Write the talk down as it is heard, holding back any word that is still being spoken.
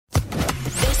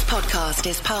podcast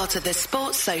is part of the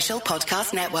Sports Social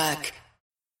Podcast Network.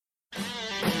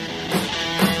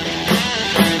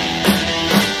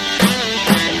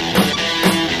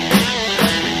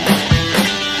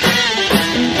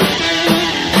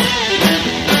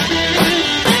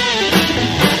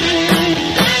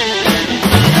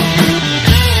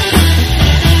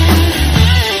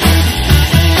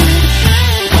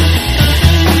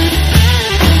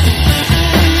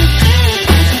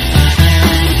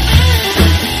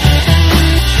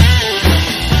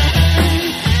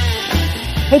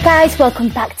 Hey guys, welcome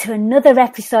back to another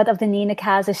episode of the Nina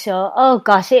Kauser Show. Oh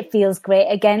gosh, it feels great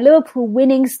again. Liverpool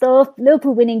winning stuff,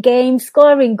 Liverpool winning games,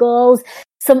 scoring goals,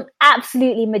 some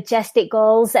absolutely majestic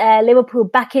goals. Liverpool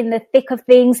back in the thick of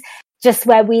things, just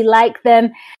where we like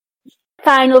them.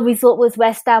 Final result was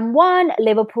West Ham 1,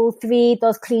 Liverpool 3.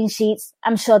 Those clean sheets,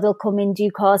 I'm sure they'll come in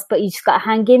due course, but you just got to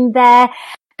hang in there.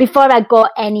 Before I go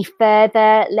any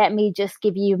further, let me just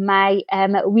give you my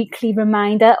weekly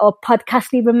reminder or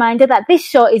podcastly reminder that this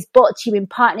show is brought to you in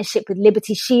partnership with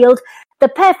Liberty Shield, the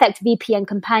perfect VPN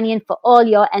companion for all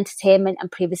your entertainment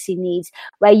and privacy needs,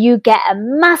 where you get a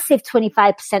massive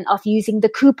 25% off using the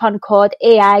coupon code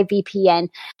AIVPN.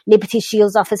 Liberty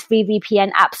Shield offers free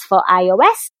VPN apps for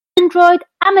iOS, Android,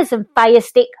 Amazon Fire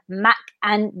Stick, Mac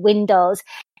and Windows.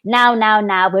 Now,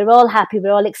 we're all happy, we're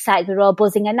all excited, we're all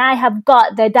buzzing, and I have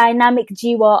got the dynamic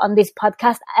duo on this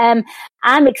podcast.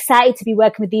 I'm excited to be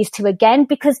working with these two again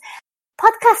because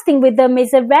podcasting with them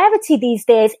is a rarity these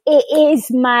days. It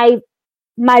is my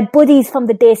buddies from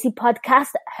the Desi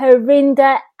podcast,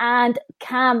 Harinder and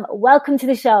Cam. Welcome to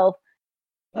the show.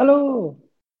 Hello.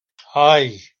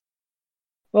 Hi.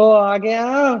 Oh, आ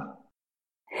गया.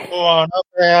 Oh, not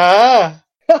there.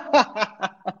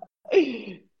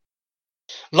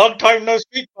 Long time no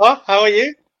speak, huh? How are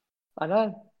you? I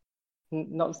know.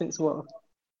 Not since what?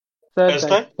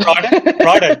 Thursday?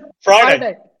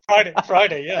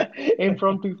 Friday, yeah.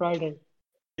 Impromptu Friday.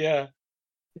 Yeah.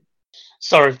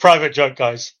 Sorry, private joke,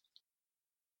 guys.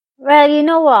 Well, you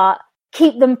know what?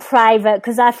 Keep them private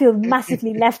because I feel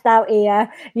massively left out here,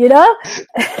 you know?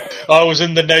 I was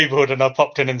in the neighbourhood and I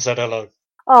popped in and said hello.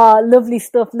 Oh, lovely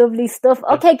stuff.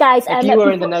 Okay, guys. If you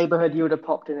were in the neighbourhood, you would have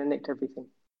popped in and nicked everything.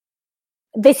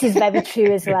 This is very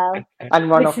true as well. And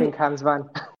run off in Cam's van.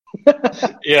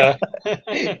 Yeah.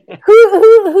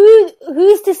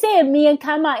 Who's to say me and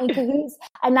Cam are in cahoots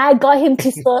and I got him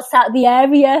to source out the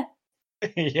area?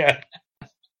 Yeah.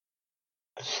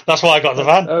 That's why I got the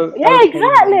van. Yeah,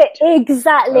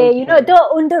 exactly. Okay. You know,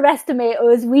 don't underestimate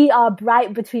us. We are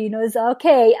bright between us.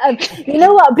 Okay. You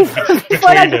know what? Before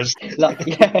us.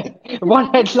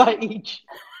 One headlight each.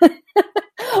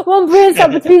 One brain cell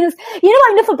between us. You know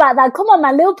what? Enough about that. Come on,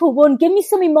 man. Liverpool won. Give me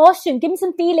some emotion. Give me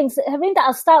some feelings. Harinder,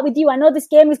 I'll start with you. I know this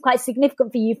game is quite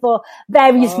significant for you for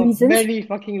various reasons. Many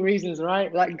fucking reasons,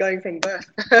 right? Like going from birth.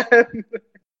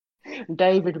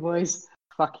 David was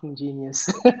fucking genius.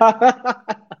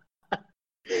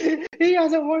 He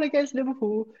hasn't won against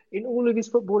Liverpool in all of his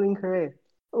footballing career.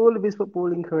 All of his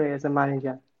footballing career as a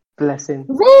manager. Bless him.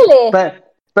 Really?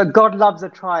 But God loves a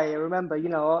try. Remember, you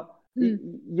know what?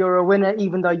 You're a winner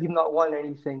even though you've not won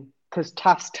anything. Because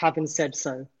Taft's haven't said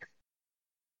so.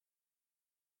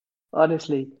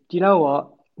 Honestly, do you know what?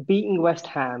 Beating West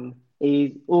Ham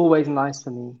is always nice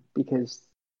for me because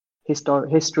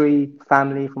history,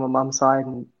 family from my mum's side,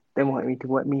 and they want me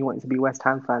to be West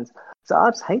Ham fans. So I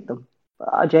just hate them.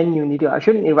 I genuinely do.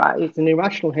 It's an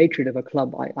irrational hatred of a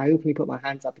club. I openly put my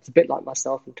hands up. It's a bit like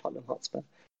myself in Tottenham Hotspur.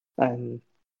 I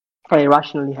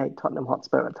irrationally hate Tottenham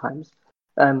Hotspur at times.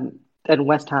 And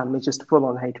West Ham is just full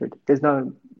on hatred. There's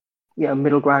no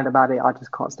middle ground about it. I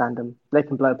just can't stand them. They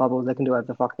can blow bubbles. They can do whatever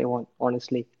the fuck they want.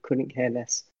 Honestly, couldn't care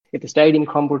less. If the stadium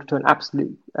crumbled to an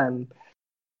absolute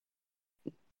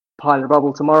pile of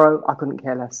rubble tomorrow, I couldn't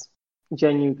care less.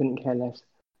 Genuinely couldn't care less.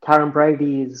 Karen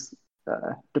Brady is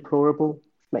deplorable.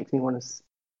 Makes me want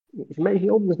to. He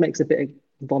almost makes a bit of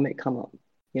vomit come up.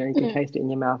 You know, you can taste it in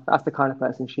your mouth. That's the kind of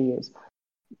person she is.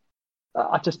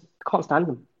 I just can't stand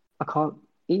them. I can't.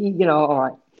 You know, all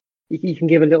right. You can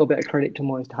give a little bit of credit to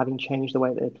Moyes to having changed the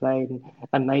way that they played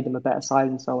and made them a better side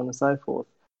and so on and so forth.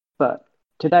 But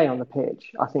today on the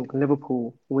pitch, I think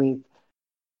Liverpool with,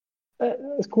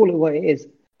 let's call it what it is,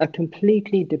 a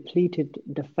completely depleted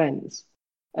defence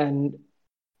and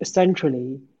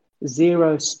essentially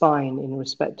zero spine in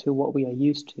respect to what we are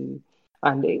used to.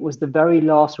 And it was the very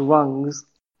last rungs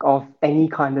of any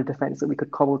kind of defence that we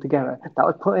could cobble together that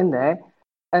was put in there,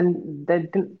 and they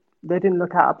didn't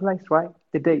look out of place, right?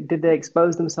 Did they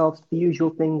expose themselves to the usual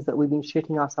things that we've been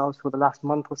shitting ourselves for the last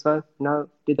month or so? No.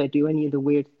 Did they do any of the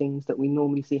weird things that we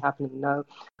normally see happening? No.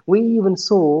 We even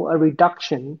saw a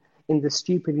reduction in the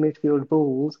stupid midfield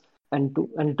balls and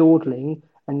dawdling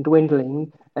and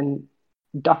dwindling and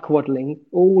duck waddling,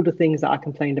 all the things that I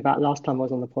complained about last time I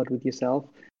was on the pod with yourself,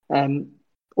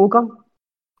 all gone,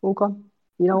 all gone.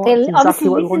 You know what? They It's obviously exactly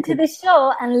what I listen to wanted. the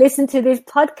show and listen to this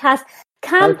podcast.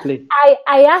 Cam, Totally.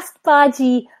 I asked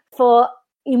Baji for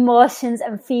emotions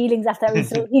and feelings after that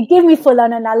result. He gave me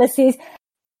full-on analysis.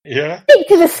 Yeah. Stick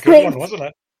to the Good script, one, wasn't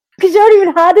it? because you're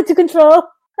even harder to control.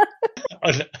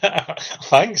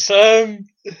 Thanks.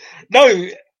 No,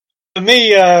 for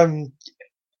me,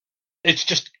 it's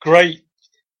just great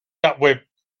that we're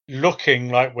looking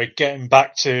like we're getting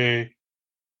back to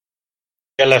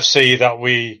LFC that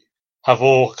we have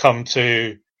all come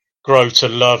to grow to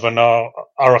love and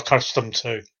are accustomed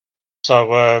to.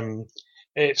 So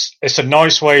it's a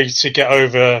nice way to get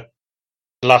over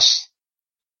the last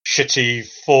shitty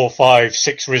 4, 5,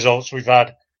 6 results we've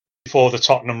had before the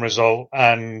Tottenham result,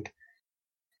 and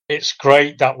it's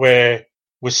great that we're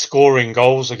scoring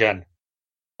goals again.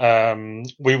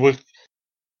 We were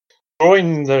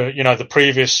during the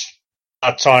previous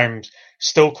bad times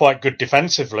still quite good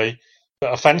defensively,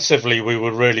 but offensively we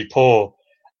were really poor.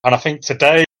 And I think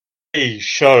today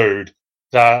showed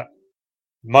that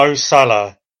Mo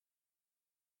Salah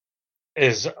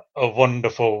is a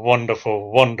wonderful,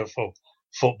 wonderful, wonderful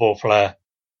football player.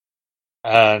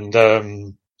 And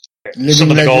some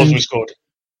of the goals we scored.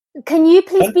 Can you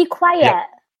please be quiet Yeah.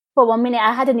 for 1 minute?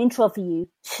 I had an intro for you.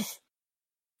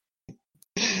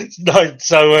 No,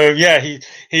 so he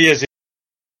is.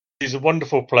 He's a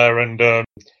wonderful player, and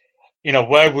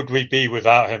where would we be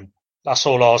without him? That's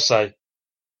all I'll say.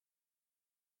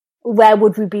 Where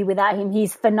would we be without him?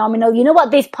 He's phenomenal. You know what?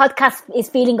 This podcast is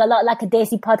feeling a lot like a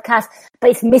Daisy podcast,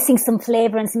 but it's missing some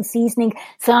flavour and some seasoning.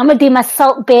 So I'm going to do my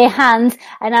Salt Bay hands,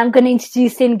 and I'm going to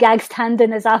introduce in Gags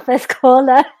Tandon as our first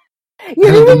caller. You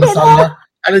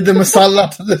added the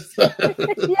masala to this.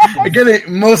 Yes. Get it?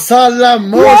 Masala.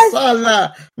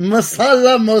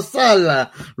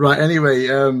 Right, anyway,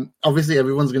 obviously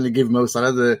everyone's going to give Mo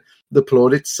Salah the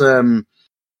plaudits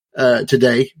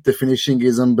today. The finishing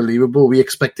is unbelievable. We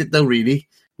expect it though, really.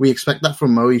 We expect that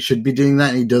from Mo. He should be doing that,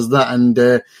 and he does that, and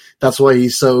that's why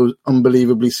he's so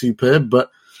unbelievably superb. But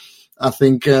I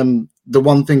think the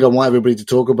one thing I want everybody to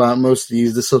talk about mostly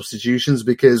is the substitutions,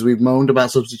 because we've moaned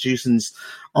about substitutions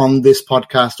on this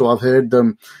podcast, or I've heard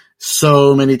them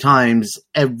so many times.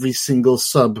 Every single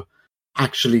sub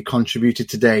actually contributed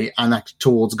today and acted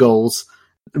towards goals.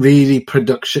 Really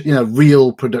production,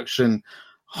 real production,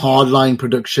 hardline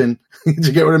production. Do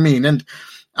you get what I mean? And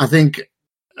I think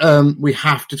we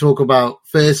have to talk about,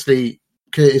 firstly,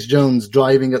 Curtis Jones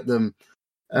driving at them.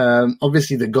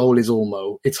 Obviously the goal is all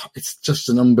Mo. It's just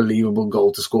an unbelievable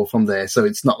goal to score from there. So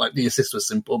it's not like the assist was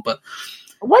simple, but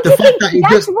What do the you fact think?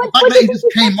 that he just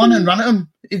came on and ran at them.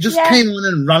 He just came on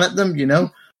and ran at them,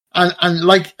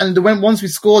 and once we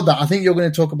scored that, I think you're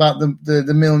going to talk about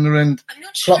the Milner and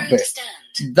Klopp bit.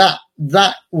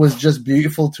 That was just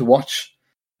beautiful to watch.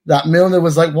 That Milner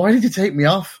was like, why did you take me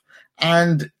off?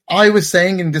 And I was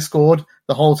saying in Discord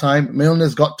the whole time,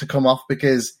 Milner's got to come off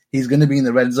because he's going to be in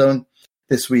the red zone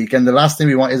this week, and the last thing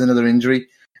we want is another injury.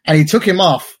 And he took him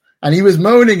off, and he was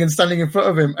moaning and standing in front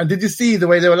of him. And did you see the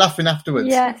way they were laughing afterwards?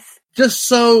 Yes. Just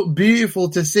so beautiful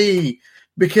to see,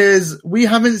 because we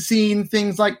haven't seen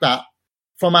things like that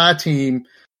from our team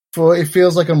for, it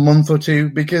feels like, a month or two,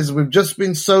 because we've just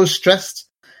been so stressed.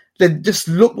 They just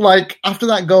looked like, after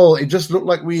that goal, it just looked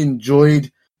like we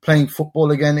enjoyed playing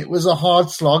football again. It was a hard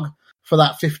slog for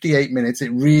that 58 minutes.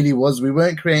 It really was. We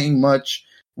weren't creating much.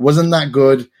 Wasn't that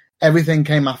good. Everything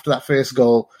came after that first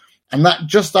goal. And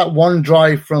that one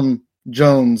drive from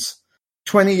Jones,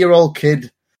 20-year-old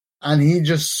kid, and he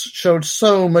just showed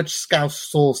so much Scouse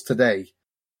sauce today.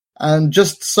 And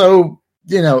just so,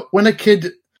 when a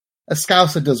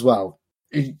Scouser does well,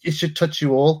 it should touch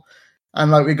you all.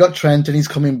 And we got Trent, and he's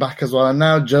coming back as well. And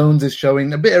now Jones is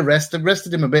showing a bit of rest. I've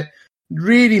rested him a bit,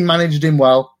 really managed him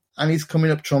well, and he's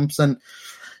coming up trumps. And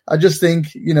I just think,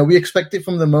 we expect it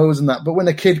from the Moes and that, but when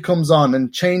a kid comes on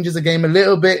and changes the game a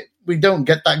little bit, we don't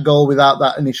get that goal without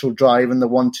that initial drive and the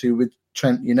 1-2 with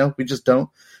Trent, we just don't.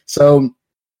 So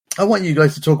I want you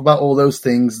guys to talk about all those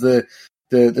things, the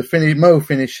Mo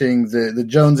finishing, the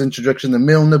Jones introduction, the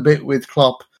Milner bit with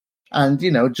Klopp, and,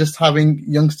 just having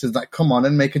youngsters that come on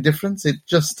and make a difference. It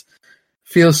just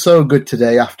feels so good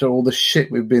today after all the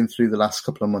shit we've been through the last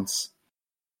couple of months.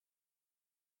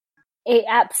 It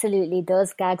absolutely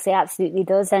does, Gags. It absolutely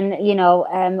does. And,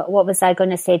 what was I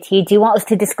going to say to you? Do you want us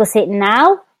to discuss it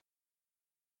now?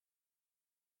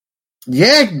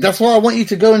 Yeah, that's why I want you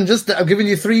to go and I'm giving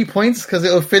you 3 points because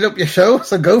it'll fill up your show.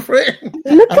 So go for it.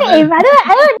 Look at him. I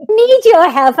don't need your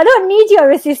help. I don't need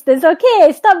your assistance.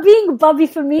 Okay, stop being Bobby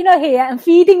Firmino here and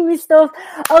feeding me stuff.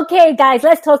 Okay, guys,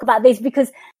 let's talk about this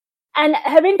because. And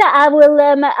Harinda,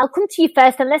 I'll come to you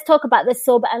first and let's talk about the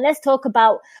sub and let's talk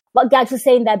about what Gags was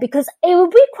saying there because it will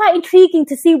be quite intriguing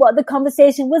to see what the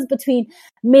conversation was between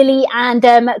Millie and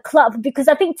Klopp because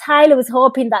I think Tyler was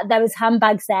hoping that there was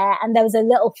handbags there and there was a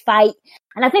little fight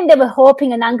and I think they were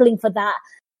hoping and angling for that.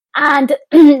 And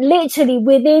literally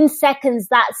within seconds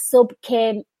that sub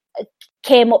came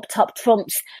up top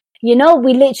trumps. You know,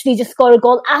 we literally just scored a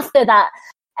goal after that.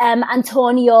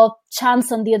 Antonio chance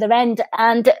on the other end.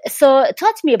 And so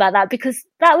talk to me about that because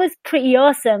that was pretty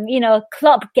awesome. You know,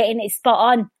 Klopp getting it spot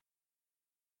on.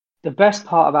 The best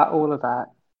part about all of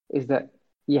that is that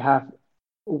you have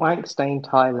Wank-Stain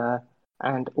Tyler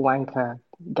and Wanker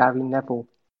Gary Neville.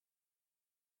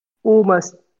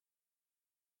 Almost,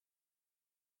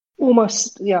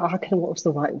 yeah, what's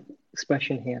the right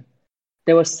expression here?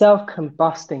 They were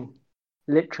self-combusting,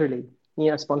 literally. You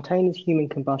know, spontaneous human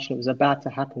combustion was about to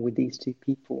happen with these two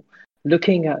people.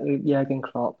 Looking at Jurgen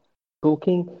Klopp,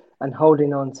 talking and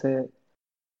holding on to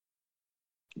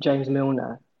James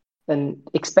Milner and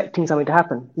expecting something to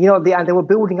happen. You know, they were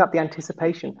building up the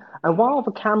anticipation. And while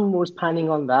the camera was panning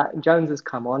on that, Jones has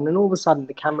come on, and all of a sudden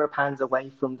the camera pans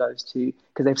away from those two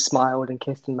because they've smiled and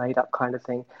kissed and made up kind of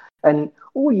thing. And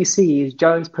all you see is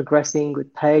Jones progressing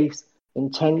with pace,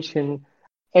 intention,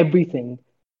 everything,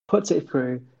 puts it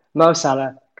through. Mo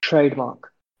Salah,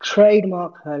 trademark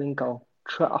hurling goal.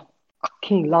 I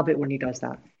fucking love it when he does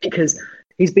that because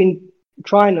he's been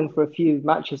trying them for a few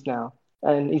matches now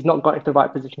and he's not got into the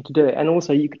right position to do it. And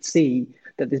also you could see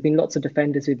that there's been lots of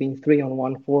defenders who've been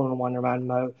 3-on-1, 4-on-1 around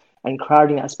Mo and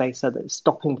crowding that space so that it's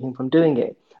stopping him from doing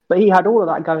it. But he had all of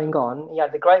that going on. He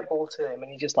had the great ball to him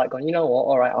and he's just like going, you know what?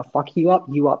 All right, I'll fuck you up.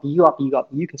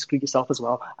 You can screw yourself as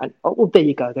well. And well, there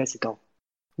you go. There's a goal.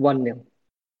 1-0.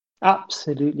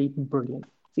 Absolutely brilliant.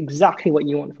 It's exactly what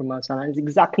you want from Mo Salah. It's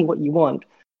exactly what you want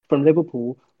from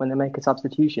Liverpool when they make a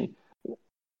substitution.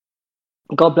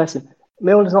 God bless him.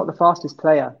 Milner's not the fastest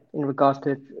player in regards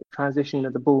to transition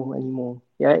of the ball anymore.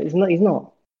 Yeah, he's not.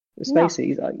 Let's face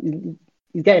it.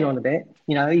 He's getting on a bit.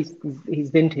 You know, he's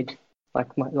vintage,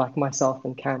 like myself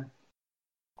and Cam.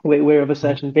 We're of a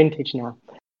certain vintage now,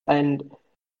 and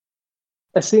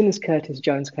as soon as Curtis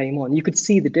Jones came on, you could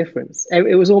see the difference.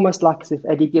 It was almost like as if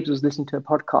Eddie Gibbs was listening to a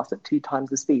podcast at 2 times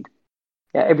the speed.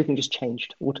 Yeah, everything just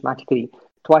changed automatically.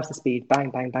 Twice the speed, bang,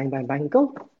 bang, bang, bang, bang,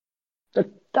 go.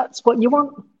 That's what you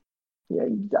want. Yeah,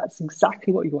 that's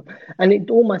exactly what you want. And it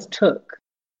almost took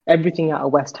everything out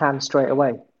of West Ham straight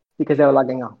away because they were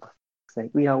lagging up. So,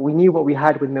 you know, we knew what we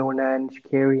had with Milner and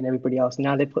Shaqiri and everybody else.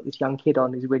 Now they put this young kid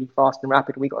on who's really fast and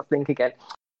rapid, and we got to think again.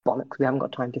 Bollocks, we haven't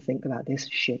got time to think about this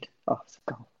shit. Oh,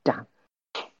 God, damn.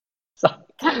 So,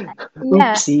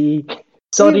 oopsie.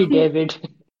 Sorry, David.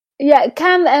 Yeah,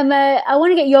 Cam, I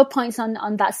want to get your points on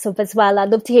that sub as well. I'd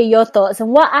love to hear your thoughts.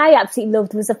 And what I absolutely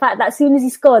loved was the fact that as soon as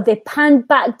he scored, they panned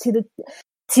back to the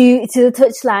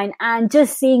touchline and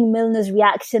just seeing Milner's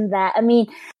reaction there. I mean,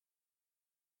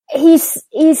 he's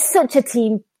such a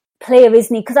team player,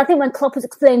 isn't he? Because I think when Klopp was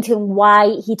explaining to him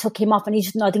why he took him off and he's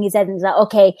just nodding his head and he's like,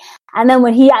 okay. And then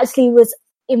when he actually was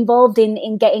involved in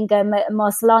getting Mo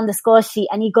Salah on the score sheet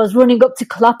and he goes running up to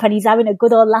Klopp and he's having a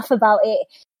good old laugh about it.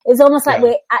 It's almost like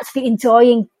we're actually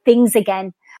enjoying things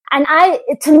again. And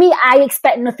to me, I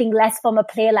expect nothing less from a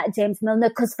player like James Milner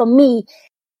because for me,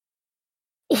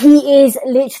 he is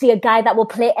literally a guy that will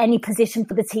play any position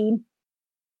for the team.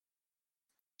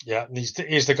 Yeah, he's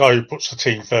the guy who puts the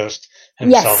team first,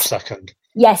 himself second.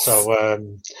 Yes. So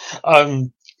I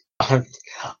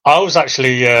was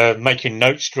actually making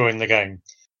notes during the game,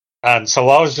 and so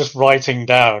I was just writing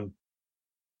down.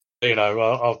 You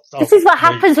know, this is what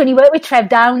happens when you work with Trev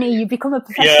Downey. You become a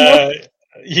professional.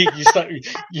 Yeah,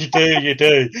 you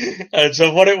do. And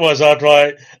so what it was, I'd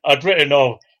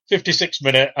written 56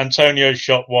 minute Antonio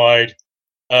shot wide,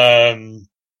 but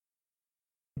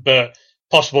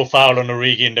possible foul on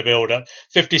Origi in the build-up.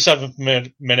 57th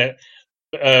minute,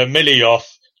 Millie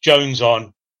off, Jones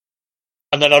on,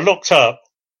 and then I looked up.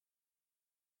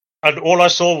 And all I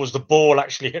saw was the ball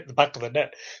actually hit the back of the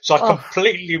net. So I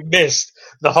completely missed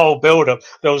the whole build-up.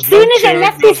 There was as soon as it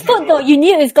left his foot, though, you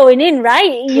knew it was going in,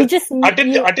 right? You just... I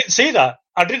didn't see that.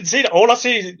 All I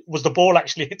see was the ball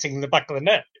actually hitting the back of the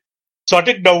net. So I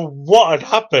didn't know what had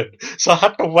happened. So I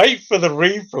had to wait for the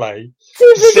replay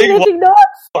to see what...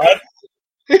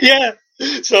 Yeah.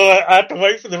 So I had to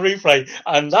wait for the replay.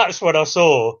 And that's when I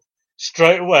saw,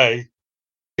 straight away,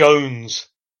 Jones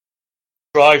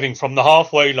driving from the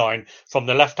halfway line from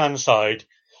the left-hand side,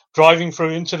 driving through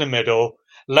into the middle,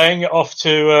 laying it off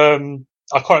to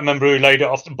I can't remember who laid it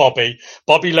off to Bobby.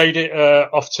 Bobby laid it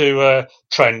off to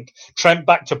Trent. Trent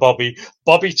back to Bobby.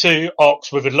 Bobby to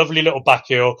Ox with a lovely little back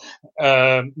heel.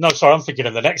 No, sorry, I'm thinking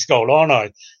of the next goal, aren't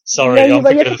I? Sorry, yeah, I'm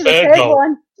thinking of the third goal.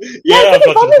 One. Yeah, I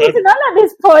think Bobby wasn't on at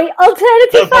this point.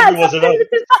 Alternative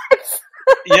facts.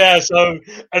 Yeah, so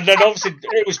and then obviously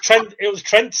it was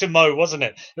Trent to Mo, wasn't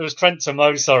it? It was Trent to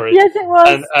Mo, sorry. Yes, it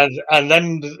was. And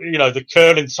then the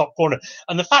curl in top corner.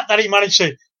 And the fact that he managed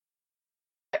to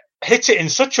hit it in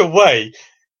such a way,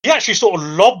 he actually sort of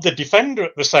lobbed the defender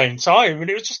at the same time, and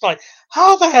it was just like,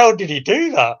 how the hell did he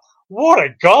do that? What a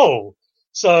goal!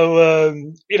 So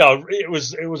it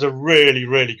was a really,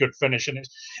 really good finish, and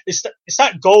it's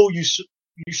that goal you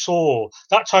saw,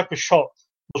 that type of shot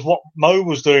was what Mo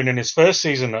was doing in his first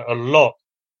season a lot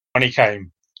when he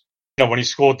came. When he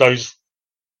scored those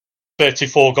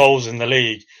 34 goals in the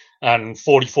league and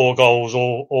 44 goals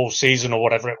all season or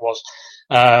whatever it was.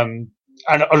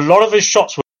 And a lot of his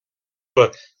shots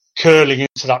were curling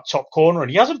into that top corner, and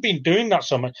he hasn't been doing that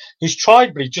so much. He's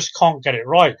tried, but he just can't get it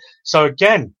right. So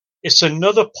again, it's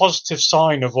another positive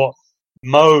sign of what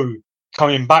Mo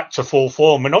coming back to full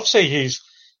form. And obviously he's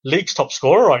league's top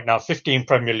scorer right now, 15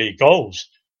 Premier League goals.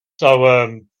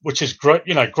 So, which is great,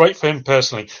 great for him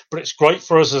personally, but it's great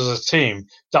for us as a team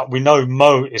that we know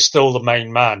Mo is still the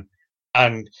main man.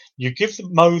 And you give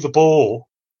Mo the ball,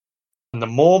 and the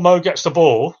more Mo gets the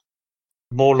ball,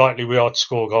 the more likely we are to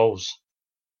score goals.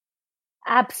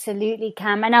 Absolutely,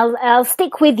 Cam. And I'll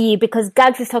stick with you because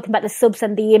Gags is talking about the subs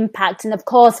and the impact. And of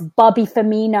course, Bobby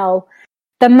Firmino,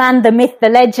 the man, the myth, the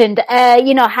legend,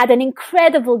 had an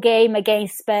incredible game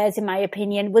against Spurs, in my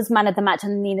opinion, was man of the match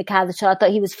on the Nina Kauser show. I thought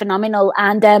he was phenomenal.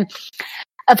 And,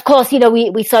 of course,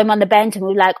 we saw him on the bench and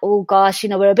we were like, oh gosh,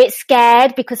 we're a bit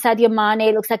scared because Sadio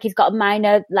Mane looks like he's got a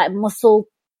minor, muscle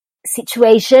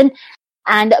situation.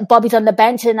 And Bobby's on the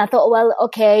bench, and I thought, well,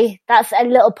 okay, that's a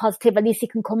little positive. At least he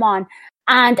can come on.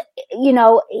 And,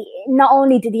 not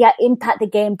only did he impact the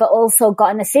game, but also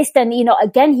got an assist. And,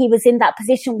 again, he was in that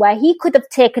position where he could have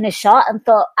taken a shot and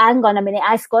thought, hang on a minute,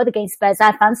 I scored against Spurs.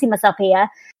 I fancy myself here.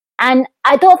 And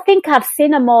I don't think I've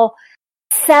seen a more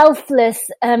selfless,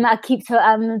 I keep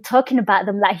talking about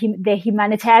them like they're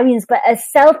humanitarians, but a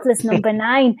selfless number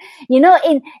 9.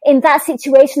 In that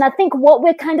situation, I think what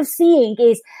we're kind of seeing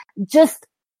is just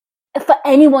for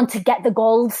anyone to get the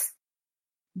goals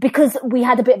because we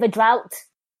had a bit of a drought.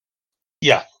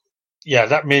 Yeah,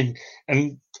 and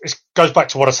it goes back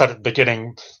to what I said at the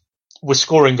beginning. We're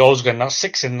scoring goals again. That's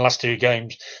 6 in the last 2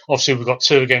 games. Obviously, we've got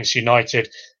 2 against United.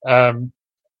 A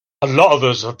lot of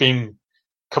us have been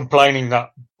complaining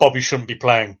that Bobby shouldn't be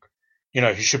playing.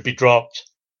 He should be dropped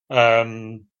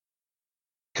because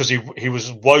he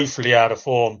was woefully out of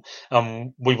form.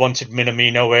 We wanted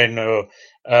Minamino in or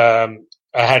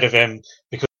ahead of him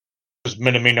because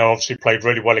Minamino obviously played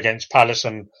really well against Palace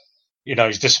and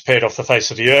he's disappeared off the face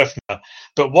of the earth now.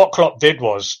 But what Klopp did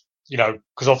was,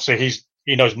 because obviously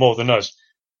he knows more than us,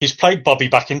 he's played Bobby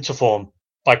back into form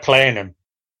by playing him,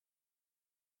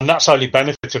 and that's only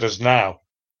benefited us now.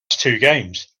 2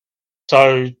 games.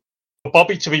 So for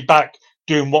Bobby to be back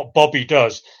doing what Bobby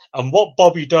does, and what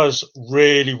Bobby does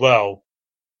really well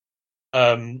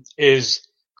is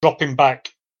dropping back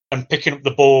and picking up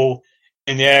the ball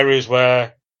in the areas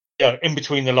where, in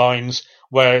between the lines,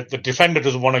 where the defender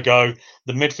doesn't want to go,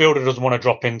 the midfielder doesn't want to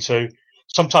drop into,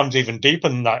 sometimes even deeper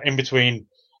than that, in between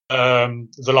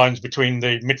the lines between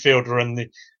the midfielder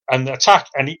and the attack,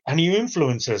 and he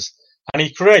influences and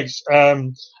he creates.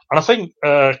 And I think,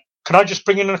 can I just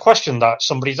bring in a question that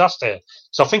somebody's asked here?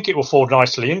 So I think it will fall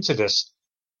nicely into this.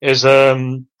 Is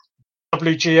WGM_Lund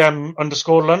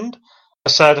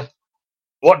said,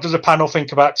 what does the panel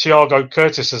think about Thiago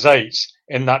Curtis as 8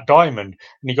 in that diamond?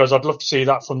 And he goes, I'd love to see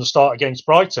that from the start against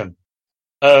Brighton.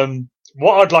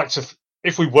 What I'd like to,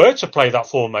 if we were to play that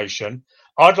formation,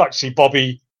 I'd like to see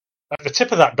Bobby at the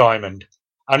tip of that diamond.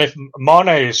 And if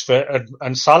Mane is fit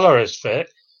and Salah is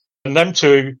fit, and them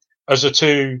two as a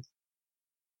 2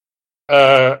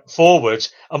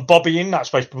 forwards and Bobby in that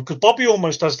space, because Bobby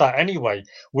almost does that anyway.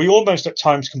 We almost at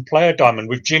times can play a diamond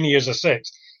with Ginny as a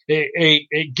 6.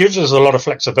 It gives us a lot of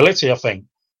flexibility, I think.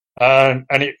 And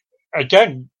it,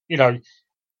 again, it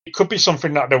could be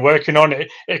something that they're working on.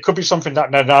 It could be something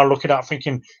that they're now looking at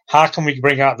thinking, how can we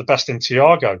bring out the best in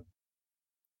Thiago?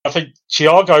 I think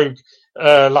Thiago,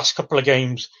 last couple of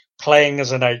games playing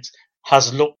as an 8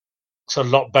 has looked a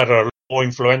lot better, a lot more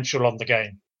influential on the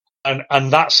game.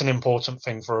 And that's an important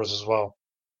thing for us as well.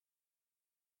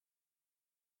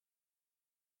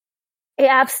 It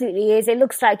absolutely is. It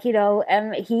looks like,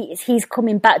 he's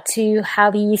coming back to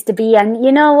how he used to be. And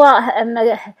you know what,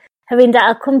 Harinda,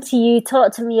 I'll come to you.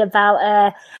 Talk to me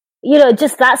about,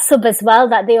 just that sub as well,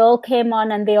 that they all came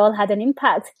on and they all had an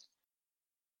impact.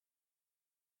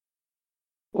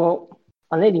 Well,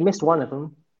 I nearly missed one of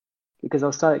them because I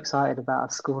was so excited about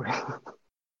us scoring.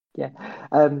 Yeah.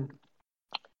 I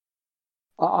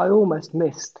almost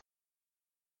missed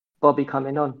Bobby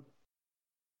coming on.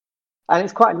 And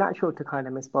it's quite natural to kind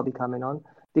of miss Bobby coming on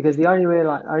because the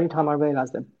only time I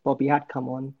realised that Bobby had come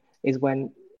on is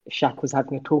when Shaq was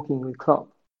having a talking with Klopp.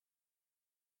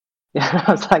 Yeah,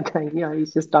 I was like,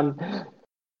 he's just done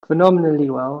phenomenally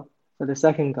well for the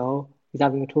second goal. He's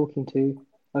having a talking to.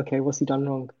 Okay, what's he done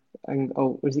wrong? And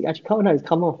was he actually come? No, he's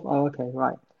come off. Oh, okay,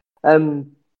 right. So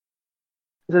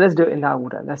let's do it in that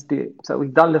order. Let's do it. So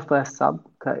we've done the first sub,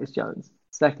 Curtis Jones.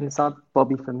 Second sub,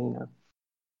 Bobby Firmino.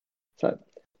 So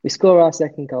we score our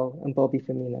second goal and Bobby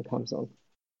Firmino comes on.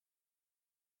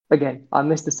 Again, I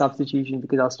missed the substitution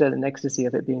because I was still in ecstasy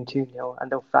of it being 2-0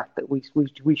 and the fact that we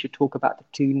should talk about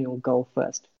the 2-0 goal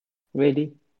first.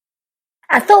 Really?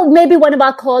 I thought maybe one of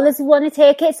our callers would want to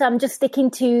take it, so I'm just sticking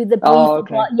to the brief. Oh,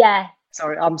 okay. Yeah.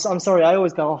 Sorry, I'm sorry. I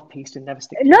always go off piece and never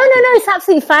stick. No, it's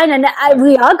absolutely fine, and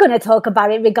we are going to talk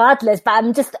about it regardless. But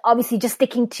I'm just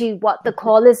sticking to what the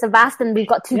callers have asked, and we've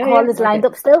got two callers lined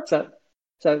up still.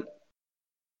 So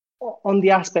on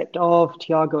the aspect of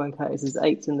Thiago and Curtis's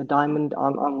eights in the diamond,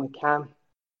 I'm with Cam,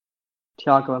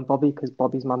 Thiago and Bobby because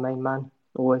Bobby's my main man,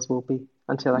 always will be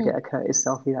until I get a Curtis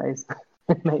selfie. That is,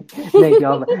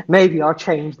 maybe I'll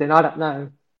change then. I don't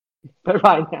know, but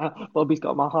right now Bobby's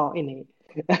got my heart in it.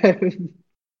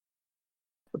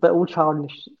 But all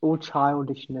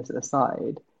childishness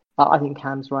aside, I think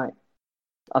Cam's right.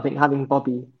 I think having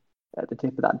Bobby at the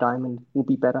tip of that diamond will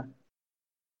be better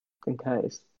than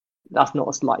Curtis. That's not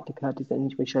a slight to Curtis in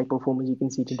any way, shape, or form, as you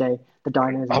can see today. The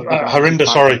Dinos. Harinder,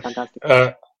 sorry.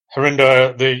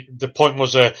 Harinder, the point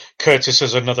was Curtis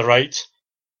as another 8,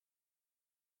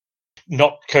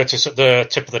 not Curtis at the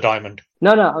tip of the diamond.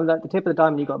 No, at the tip of the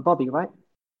diamond, you got Bobby, right?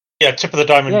 Yeah, tip of the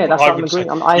diamond. Yeah, that's what I'm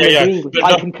agreeing. I'm agreeing with.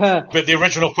 I concur. But the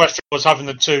original question was having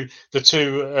the two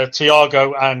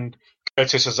Thiago and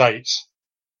Curtis as 8s.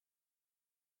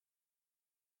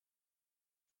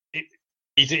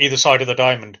 Either side of the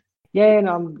diamond. Yeah,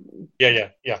 no.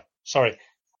 Yeah. Sorry.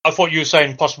 I thought you were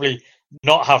saying possibly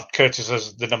not have Curtis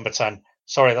as the number 10.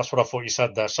 Sorry, that's what I thought you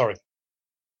said there. Sorry.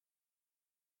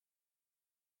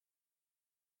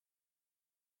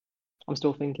 I'm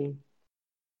still thinking.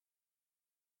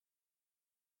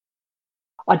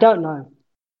 I don't know.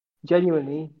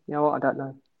 Genuinely, you know what? I don't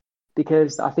know.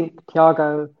 Because I think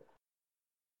Thiago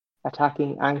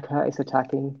attacking and Curtis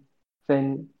attacking,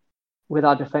 then with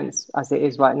our defence as it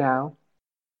is right now,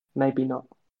 maybe not.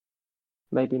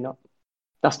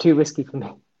 That's too risky for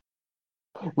me.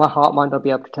 My heart might not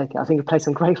be able to take it. I think we play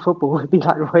some great football. It'd be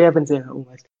like Roy Evans era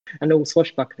almost. And all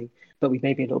swashbuckling. But we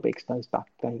may be a little bit exposed back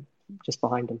going just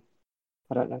behind them.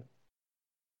 I don't know.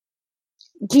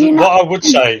 What I would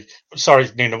say, sorry,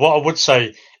 Nina, what I would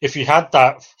say, if you had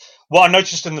that, what I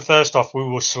noticed in the first half, we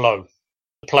were slow.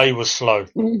 The play was slow.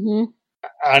 Mm-hmm.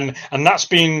 And that's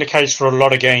been the case for a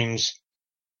lot of games.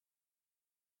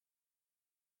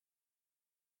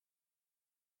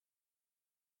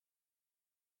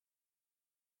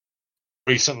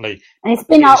 Recently, and it's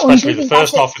been especially the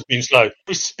first half has been slow.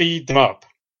 We speed them up.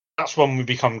 That's when we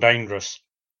become dangerous.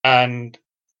 And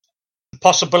the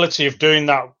possibility of doing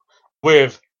that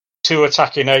with 2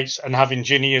 attacking 8s and having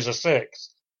Ginny as a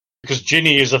 6, because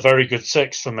Ginny is a very good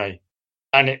 6 for me.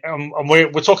 And we're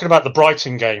talking about the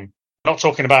Brighton game, not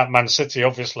talking about Man City,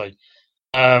 obviously.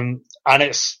 And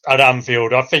it's at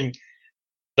Anfield. I think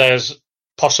there's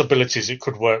possibilities it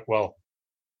could work well.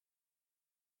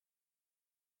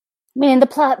 I mean,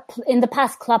 in the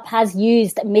past, Klopp has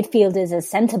used midfielders as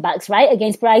centre-backs, right,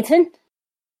 against Brighton?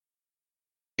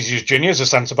 He's used Ginny as a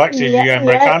centre-back. He's used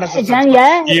Emre Can as a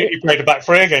centre-back. He played a back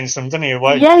 3 against them, didn't he,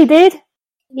 away? Yeah, he did.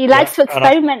 He likes to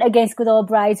experiment against good old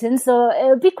Brighton, so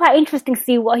it'll be quite interesting to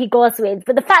see what he goes with.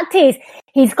 But the fact is,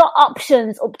 he's got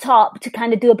options up top to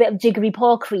kind of do a bit of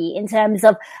jiggery-pokery in terms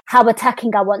of how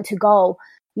attacking I want to go.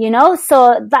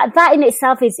 So that in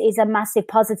itself is a massive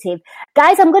positive.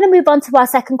 Guys, I'm going to move on to our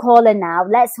second caller now.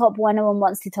 Let's hope one of them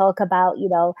wants to talk about,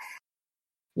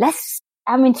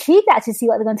 I'm intrigued actually to see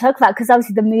what they're going to talk about because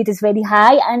obviously the mood is really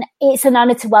high and it's an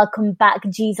honour to welcome back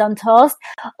G's on Toast,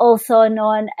 also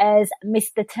known as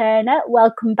Mr. Turner.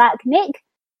 Welcome back, Nick.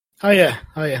 Hiya.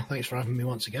 Thanks for having me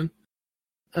once again.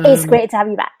 It's great to have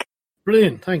you back.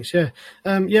 Brilliant, thanks, yeah.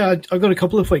 I've got a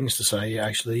couple of things to say,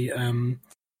 actually.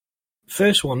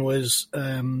 First one was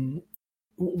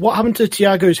what happened to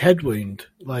Thiago's head wound?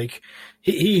 Like,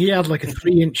 he had like a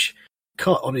 3-inch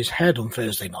cut on his head on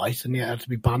Thursday night, and he had to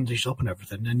be bandaged up and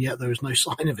everything, and yet there was no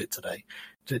sign of it today.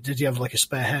 Did he have like a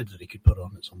spare head that he could put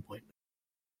on at some point?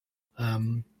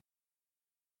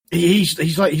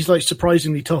 He's like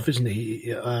surprisingly tough, isn't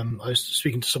he? I was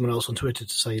speaking to someone else on Twitter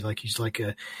to say like he's like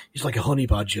a honey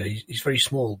badger. He's very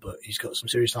small, but he's got some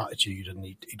serious attitude, and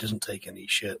he doesn't take any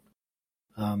shit.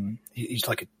 He's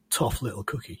like a tough little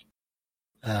cookie.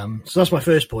 So that's my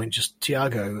first point. Just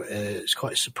Thiago is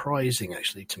quite surprising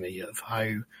actually to me of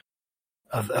how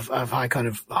kind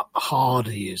of hard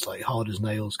he is, like hard as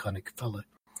nails kind of fella.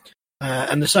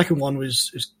 And the second one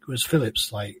was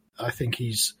Phillips. Like I think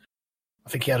he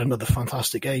had another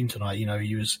fantastic game tonight. You know,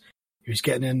 he was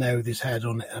getting in there with his head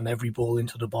on every ball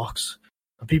into the box.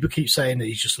 And people keep saying that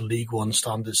he's just a League One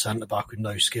standard centre back with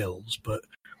no skills. But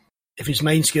if his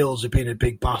main skills are being a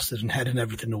big bastard and heading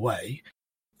everything away,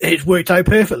 it's worked out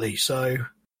perfectly. So,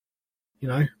 you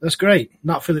know, that's great.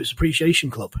 Nat Phillips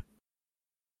Appreciation Club.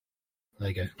 There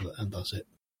you go, and that's it.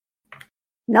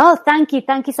 No, thank you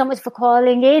so much for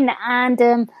calling in.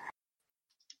 And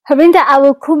Harinder, I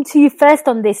will come to you first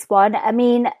on this one. I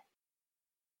mean,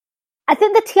 I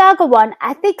think the Thiago one,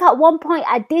 I think at one point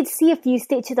I did see a few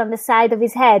stitches on the side of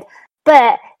his head,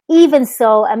 but even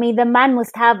so, I mean, the man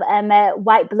must have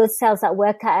white blood cells that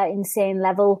work at an insane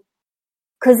level.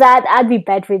 Because I'd be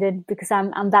bedridden because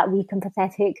I'm that weak and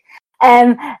pathetic.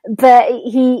 But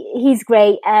he's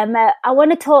great. I want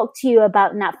to talk to you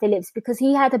about Nat Phillips because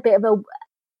he had a bit of a.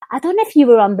 I don't know if you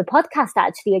were on the podcast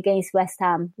actually against West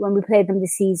Ham when we played them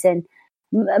this season.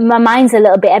 My mind's a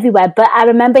little bit everywhere, but I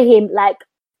remember him like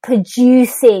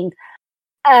producing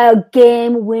a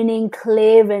game-winning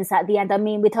clearance at the end. I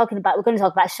mean, we're going to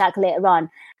talk about Shaq later on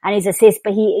and his assist,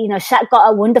 but Shaq got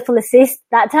a wonderful assist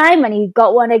that time and he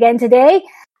got one again today.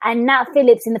 And Nat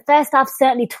Phillips in the first half,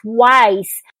 certainly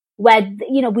twice, where,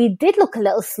 we did look a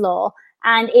little slow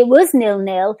and it was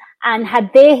 0-0. And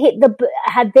had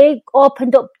they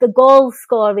opened up the goal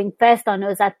scoring first on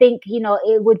us, I think,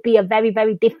 it would be a very,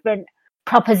 very different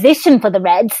proposition for the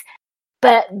Reds.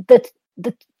 But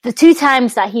the two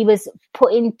times that he was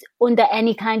put in under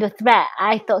any kind of threat,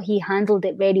 I thought he handled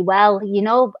it really well,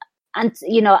 and,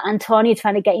 Antonio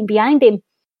trying to get in behind him.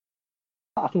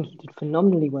 I think he did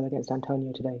phenomenally well against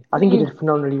Antonio today. I think he did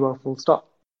phenomenally well, full stop.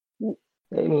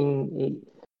 I mean,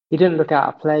 he didn't look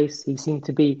out of place. He seemed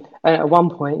to be, at one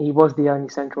point, he was the only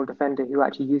central defender who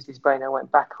actually used his brain and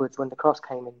went backwards when the cross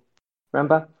came in.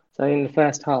 Remember? So in the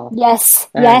first half. Yes.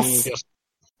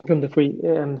 From the free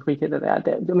kick that they had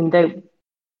there. I mean,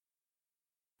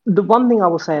 the one thing I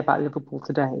will say about Liverpool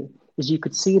today is you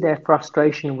could see their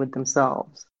frustration with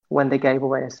themselves when they gave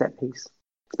away a set piece,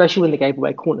 especially when they gave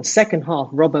away a corner. Second half,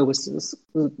 Robbo was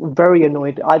very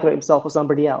annoyed, either at himself or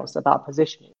somebody else, about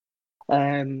positioning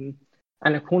and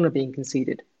a corner being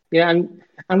conceded. Yeah,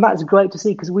 and that's great to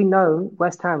see because we know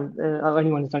West Ham,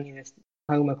 anyone who's done this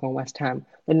homework on West Ham,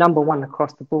 they're number one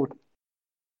across the board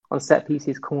on set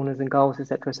pieces, corners and goals,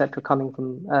 etc., coming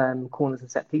from corners and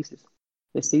set pieces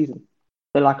this season.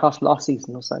 They're like us last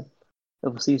season or so,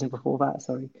 or the season before that,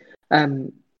 sorry.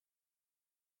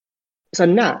 So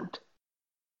Nat,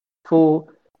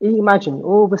 imagine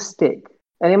all the stick,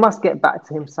 and it must get back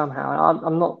to him somehow.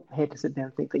 I'm not here to sit there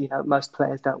and think that, most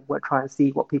players don't try and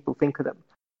see what people think of them.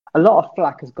 A lot of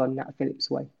flack has gone Nat Phillips'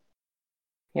 way.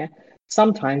 Yeah.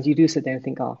 Sometimes you do sit there and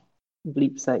think,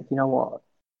 bleep's sake, you know what?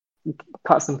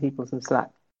 Cut some people some slack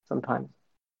sometimes.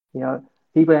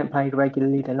 People don't play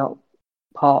regularly, they're not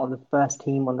part of the first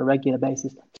team on a regular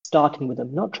basis, starting with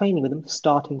them, not training with them,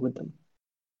 starting with them.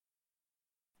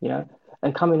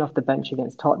 And coming off the bench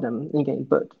against Tottenham and getting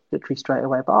booked literally straight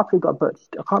away. But after he got booked,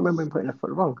 I can't remember him putting a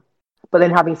foot wrong. But then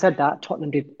having said that,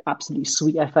 Tottenham did absolutely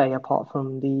sweet FA apart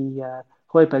from the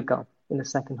Højbjerg goal in the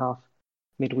second half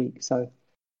midweek. So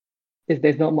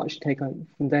there's not much to take on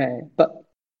from there. But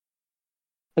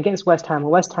against West Ham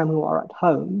who are at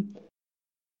home,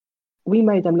 we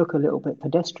made them look a little bit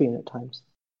pedestrian at times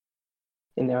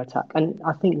in their attack. And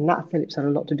I think Nat Phillips had a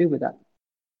lot to do with that.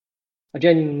 I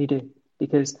genuinely do.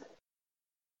 Because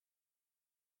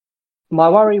my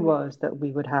worry was that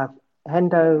we would have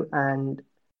Hendo and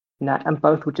Nat, and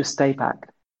both would just stay back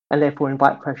and therefore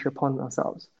invite pressure upon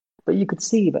ourselves. But you could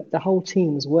see that the whole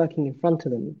team was working in front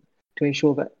of them to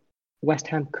ensure that West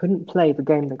Ham couldn't play the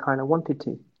game they kind of wanted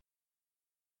to.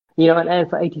 And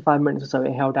for 85 minutes or so,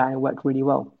 it held out and worked really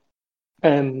well.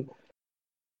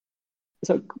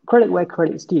 So credit where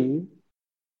credit's due.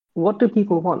 What do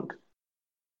people want?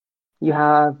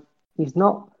 He's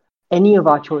not any of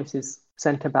our choices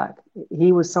centre back.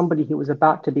 He was somebody who was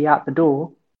about to be out the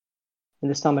door in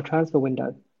the summer transfer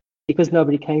window. Because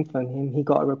nobody came from him, he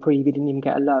got a reprieve. He didn't even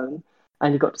get a loan,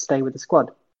 and he got to stay with the squad.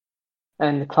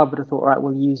 And the club would have thought, all right,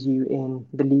 we'll use you in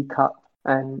the League Cup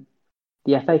and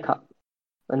the FA Cup,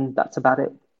 and that's about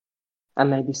it. And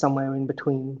maybe somewhere in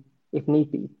between, if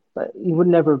need be. But he would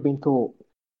never have been thought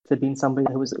to have been somebody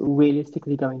who was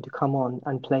realistically going to come on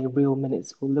and play real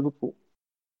minutes for Liverpool.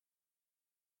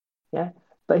 Yeah,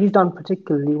 but he's done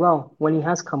particularly well when he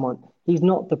has come on. He's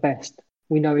not the best.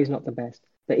 We know he's not the best.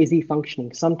 But is he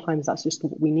functioning? Sometimes that's just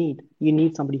what we need. You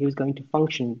need somebody who's going to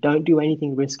function. Don't do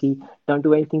anything risky. Don't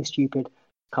do anything stupid.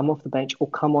 Come off the bench or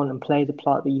come on and play the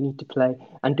part that you need to play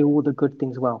and do all the good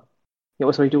things well. You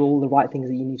also do all the right things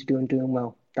that you need to do and do them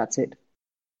well. That's it.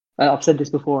 I've said this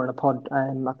before in a pod. I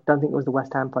don't think it was the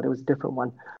West Ham pod. It was a different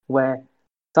one where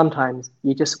sometimes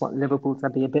you just want Liverpool to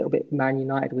be a little bit Man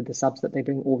United with the subs that they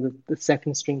bring, or the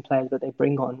second string players that they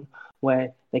bring on,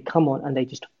 where they come on and they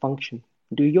just function.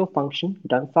 Do your function.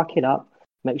 Don't fuck it up.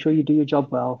 Make sure you do your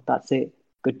job well. That's it.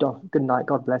 Good night.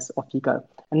 God bless. Off you go.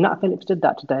 And Nat Phillips did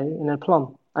that today in a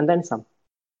plum, and then some.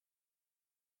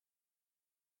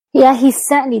 Yeah, he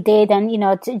certainly did. And,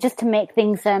 just to make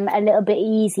things a little bit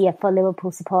easier for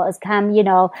Liverpool supporters, Cam,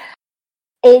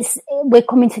 we're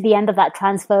coming to the end of that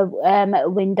transfer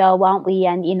window, aren't we?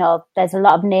 And, there's a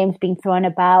lot of names being thrown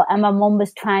about. And my mum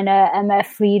was trying to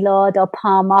freeload or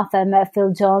palm off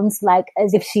Phil Jones, like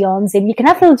as if she owns him. You can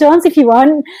have Phil Jones if you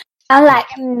want. I'm like,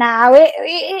 no,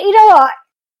 you know what?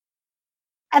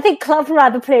 I think Klopp would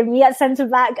rather play me at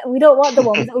centre-back. We don't want the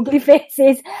ones with ugly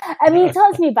faces. I mean, it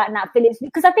talks me about Nat Phillips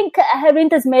because I think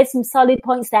Harinder's made some solid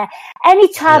points there. Any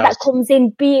child that comes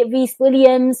in, be it Reece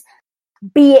Williams,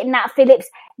 be it Nat Phillips,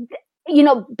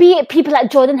 be it people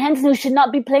like Jordan Henderson who should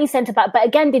not be playing centre-back, but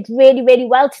again did really, really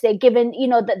well today given,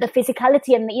 the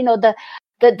physicality and,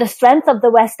 the strength of the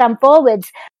West Ham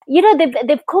forwards.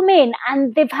 They've come in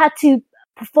and they've had to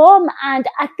perform, and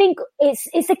I think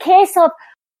it's a case of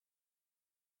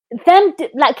them,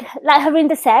 like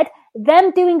Harinder said,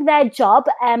 them doing their job,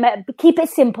 keep it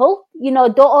simple,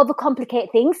 don't overcomplicate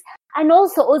things, and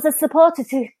also us as supporters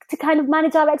to kind of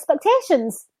manage our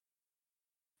expectations.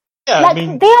 Yeah,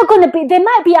 they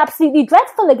might be absolutely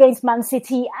dreadful against Man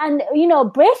City, and,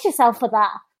 brace yourself for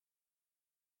that.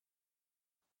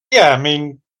 Yeah,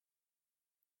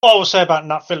 what I will say about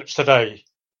Nat Phillips today,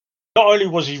 not only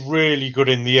was he really good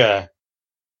in the air,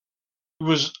 he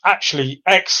was actually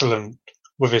excellent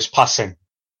with his passing.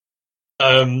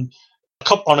 On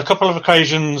a couple of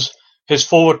occasions, his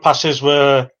forward passes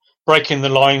were breaking the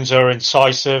lines, they were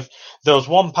incisive. There was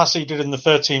one pass he did in the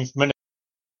 13th minute,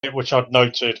 which I'd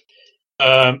noted.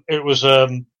 It was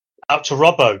out to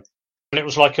Robbo, and it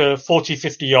was like a 40,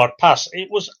 50-yard pass. It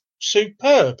was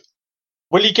superb.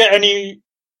 Will he get any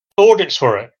audits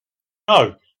for it?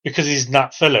 No, because he's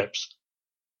Nat Phillips.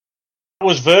 It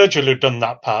was Virgil who'd done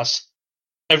that pass.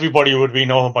 Everybody would have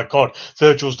been, oh my God,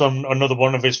 Virgil's done another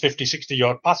one of his 50,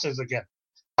 60-yard passes again.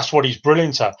 That's what he's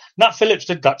brilliant at. Nat Phillips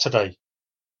did that today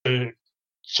to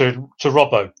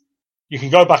Robbo. You can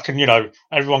go back and,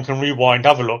 everyone can rewind,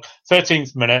 have a look.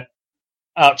 13th minute,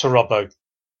 out to Robbo.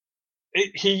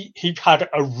 He had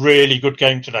a really good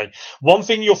game today. One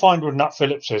thing you'll find with Nat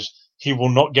Phillips is he will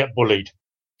not get bullied.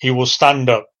 He will stand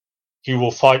up. He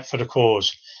will fight for the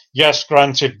cause. Yes,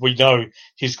 granted, we know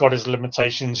he's got his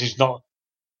limitations. He's not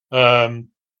going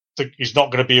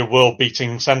to be a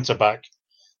world-beating centre-back.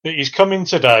 But he's come in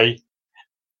today,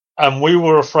 and we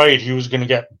were afraid he was going to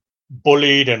get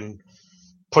bullied and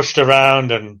pushed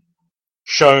around and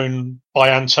shown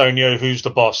by Antonio who's the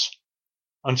boss.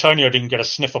 Antonio didn't get a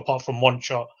sniff apart from one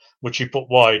shot, which he put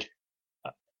wide.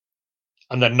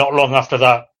 And then not long after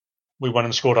that, we went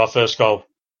and scored our first goal.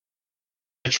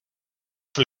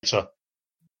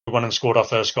 We went and scored our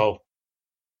first goal.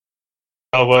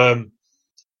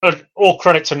 So, all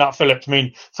credit to Nat Phillips.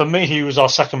 For me, he was our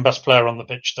second best player on the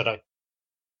pitch today.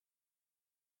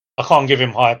 I can't give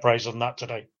him higher praise than that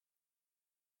today.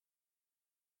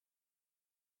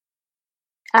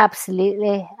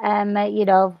 Absolutely.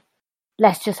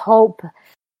 Let's just hope,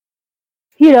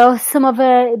 some of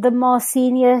the more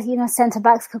senior,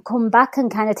 centre-backs could come back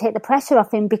and kind of take the pressure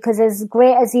off him, because as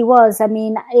great as he was,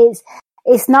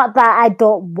 it's not that I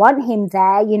don't want him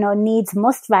there, needs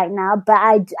must right now, but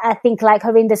I think, like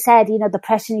Harinder said, the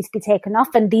pressure needs to be taken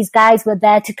off, and these guys were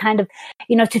there to kind of,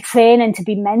 to train and to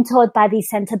be mentored by these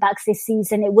centre-backs this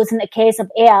season. It wasn't a case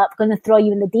of, hey, I'm going to throw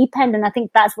you in the deep end, and I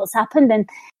think that's what's happened. And,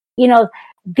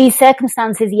 these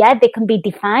circumstances, they can be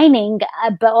defining,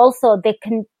 but also they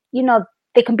can,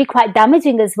 they can be quite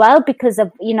damaging as well, because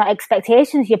of,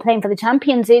 expectations. You're playing for the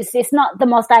champions. It's not the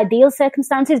most ideal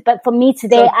circumstances, but for me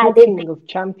today, Talking of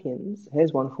champions,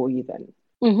 here's one for you then.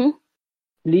 Mm-hmm.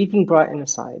 Leaving Brighton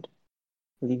aside,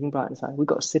 leaving Brighton side. We've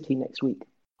got City next week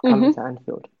coming to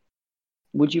Anfield.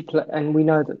 Would you play? And we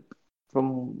know that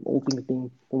from all things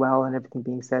being well and everything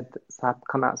being said that's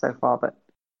come out so far, but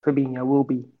Fabinho will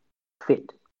be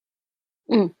fit.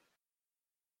 Mm.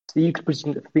 So you could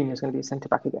presume that Fabinho is going to be a centre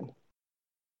back again.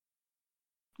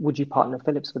 Would you partner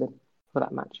Phillips with him for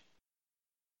that match?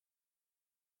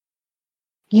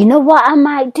 You know what I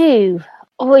might do?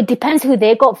 Oh, it depends who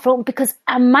they got front, because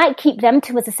I might keep them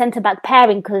two as a centre back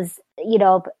pairing because, you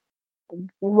know,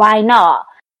 why not?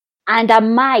 And I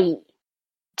might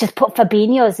just put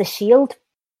Fabinho as a shield.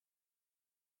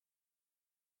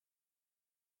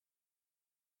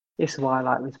 This is why I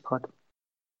like this pod.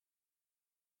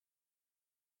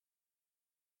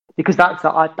 Because that's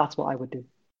what I would do.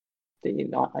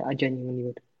 I genuinely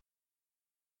would.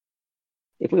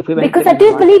 If we because I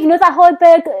do believe, you know, that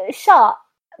Højbjerg shot,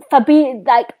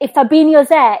 if Fabinho's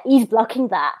there, he's blocking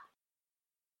that.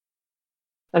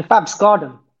 And Fab scarred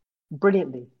him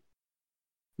brilliantly,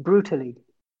 brutally,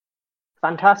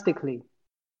 fantastically.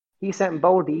 He sent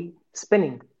Boldy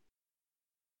spinning.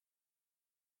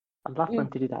 I'd love for him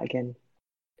to do that again.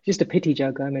 Just a pity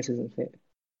Joe Gomez isn't fit.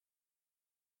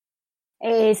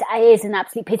 It is an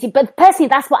absolute pity. But personally,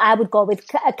 that's what I would go with.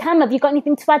 Cam, have you got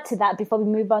anything to add to that before we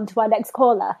move on to our next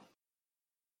caller?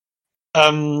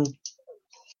 I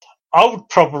would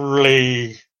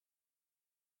probably...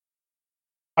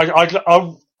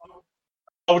 I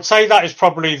would say that is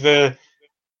probably the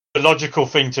logical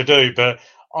thing to do, but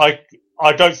I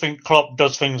don't think Klopp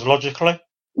does things logically.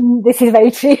 This is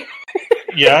very true.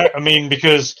 Yeah, I mean,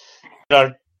 because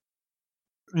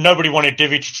nobody wanted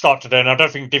Divi to start today, and I don't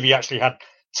think Divi actually had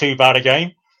too bad a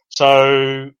game.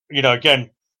 So, you know, again,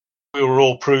 we were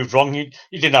all proved wrong. He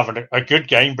didn't have a good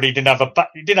game, but he didn't have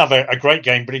a great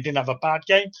game, but he didn't have a bad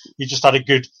game. He just had a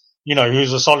good, you know, he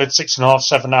was a solid 6.5,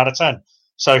 7 out of 10.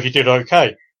 So he did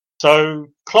okay. So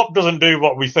Klopp doesn't do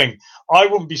what we think. I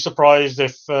wouldn't be surprised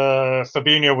if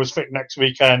Fabinho was fit next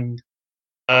weekend,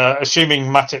 assuming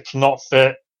Matip's not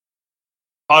fit.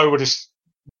 I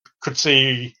could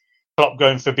see Klopp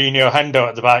going Fabinho, Hendo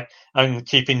at the back and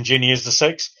keeping Ginny as the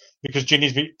 6, because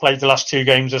Ginny's played the last 2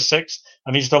 games as 6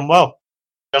 and he's done well.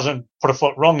 He hasn't put a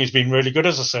foot wrong. He's been really good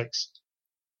as a 6.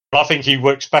 But I think he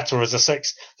works better as a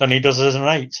 6 than he does as an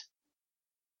 8.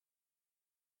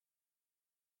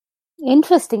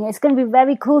 Interesting. It's going to be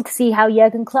very cool to see how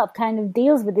Jurgen Klopp kind of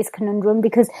deals with this conundrum,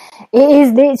 because it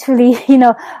is literally, you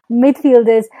know,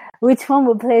 midfielders, which one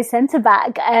will play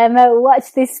centre-back?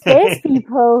 Watch this space,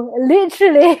 people.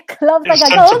 Literally, Klopp's like, I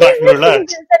got all these midfielders,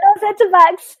 they're not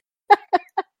centre-backs.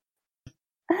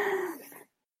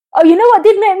 Oh, you know what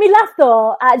did make me laugh,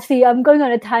 though? Actually, I'm going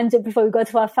on a tangent before we go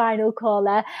to our final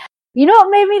caller. You know what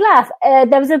made me laugh?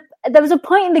 There was a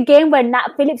point in the game where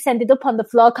Nat Phillips ended up on the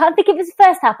floor. Can't think if it was the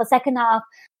first half or second half.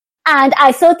 And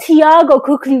I saw Thiago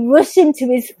quickly rushing to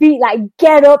his feet, like,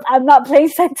 get up, I'm not playing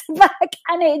centre-back.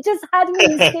 And it just had me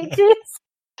in stitches.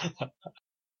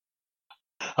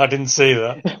 I didn't see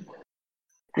that.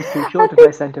 He's too short to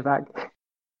play centre-back.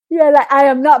 Yeah, like, I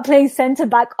am not playing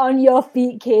centre-back. On your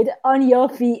feet, kid. On your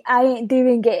feet. I ain't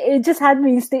doing it. It just had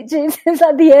me in stitches. It's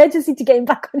like the urgency to get him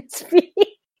back on his feet.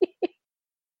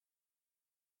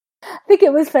 I think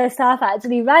it was first half,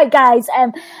 actually. Right, guys.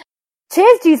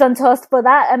 Cheers, Jews on Toast, for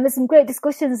that. There's some great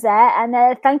discussions there.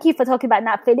 And thank you for talking about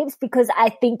Nat Phillips, because I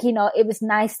think, you know, it was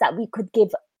nice that we could give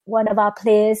one of our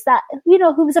players that, you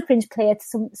know, who was a fringe player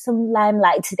to some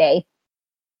limelight today.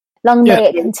 Long may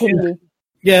it continue.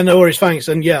 Yeah, no worries, thanks.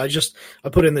 And yeah, I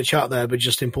put in the chat there, but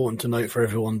just important to note for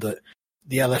everyone that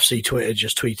the LFC Twitter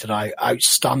just tweeted out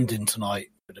outstanding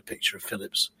tonight with a picture of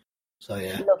Phillips. So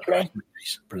yeah. Lovely.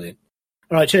 Brilliant.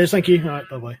 All right, cheers, thank you. All right,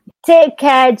 bye-bye. Take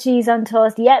care, G's on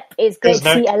Toast. Yep, it's great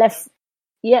to see LFC.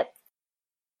 Yep.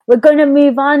 We're going to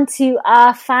move on to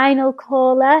our final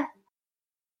caller.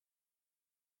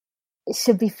 It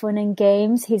should be fun and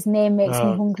games. His name makes me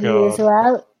hungry as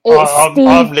well. I'm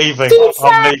leaving.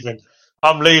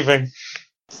 I'm leaving.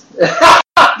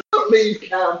 Don't leave,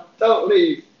 Cam. Don't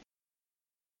leave.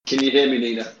 Can you hear me,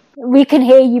 Nina? We can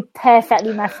hear you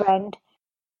perfectly, my friend.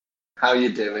 How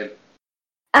you doing?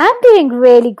 I'm doing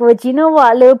really good. You know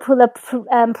what? Liverpool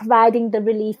are providing the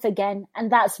relief again,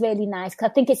 and that's really nice, because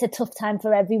I think it's a tough time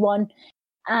for everyone.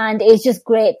 And it's just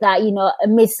great that, you know,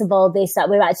 amidst of all this, that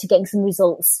we're actually getting some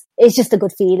results. It's just a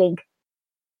good feeling.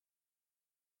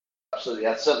 Absolutely.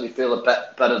 I certainly feel a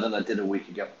bit better than I did a week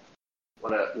ago.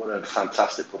 What a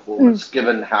fantastic performance,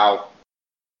 given how,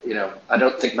 you know, I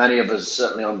don't think many of us,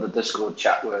 certainly on the Discord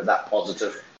chat, were that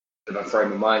positive in a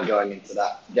frame of mind going into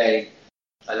that game.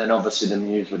 And then obviously the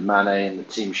news with Mane and the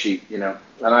team sheet, and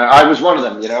I was one of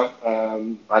them,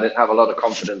 I didn't have a lot of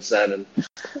confidence then,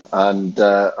 and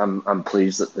I'm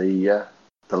pleased that the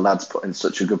lads put in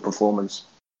such a good performance.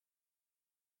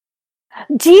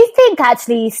 Do you think,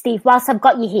 actually, Steve, whilst I've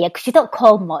got you here, because you don't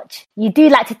call much, you do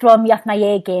like to throw me off my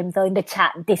A game, though, in the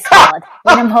chat, Discord,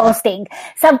 when I'm hosting.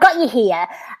 So I've got you here.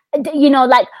 It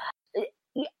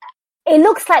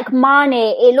looks like Mane,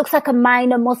 it looks like a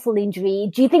minor muscle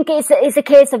injury. Do you think it's a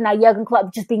case of now Jurgen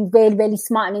Klopp just being really, really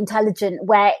smart and intelligent,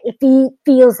 where if he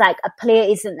feels like a player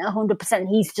isn't 100%,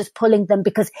 he's just pulling them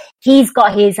because he's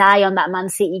got his eye on that Man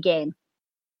City game?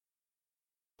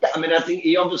 Yeah, I think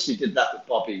he obviously did that with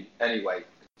Bobby anyway,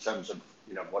 in terms of,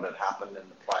 what had happened in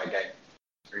the prior game.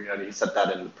 He said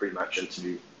that in the pre-match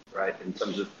interview, right, in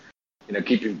terms of,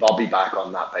 keeping Bobby back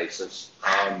on that basis.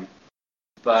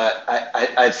 But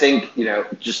I think,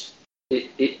 just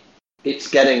it's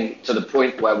getting to the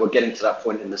point where we're getting to that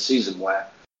point in the season where,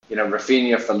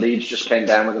 Rafinha for Leeds just came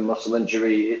down with a muscle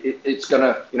injury. It's going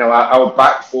to, our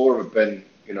back four have been,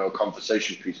 a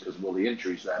conversation piece because of all the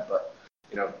injuries there. But,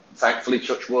 thankfully,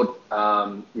 touch wood,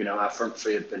 our front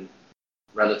three have been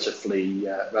relatively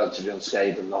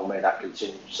unscathed, and long may that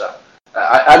continue. So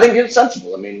I think it's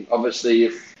sensible. Obviously,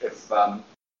 if the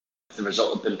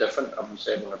result had been different,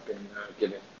 obviously everyone would have been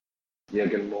giving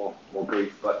Jurgen more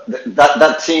grief. But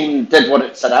that team did what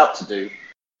it set out to do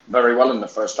very well in the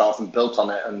first half and built on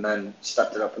it, and then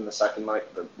stepped it up in the second,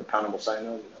 like the panel was saying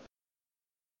earlier.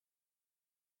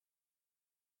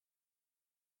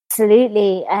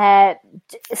 Absolutely.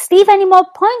 Steve, any more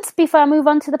points before I move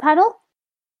on to the panel?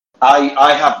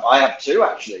 I have two,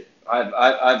 actually. I've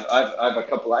a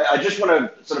couple. I just want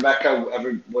to sort of echo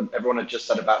what everyone had just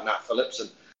said about Nat Phillips, and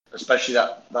especially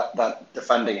that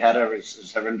defending header,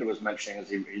 as Harinder was mentioning, as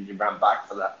he ran back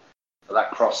for that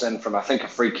cross in from, I think, a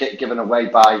free kick given away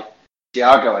by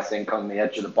Thiago, I think, on the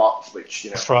edge of the box, which,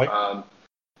 That's right.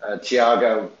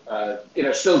 Thiago,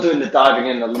 still doing the diving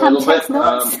in a little bit,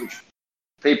 which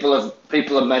people have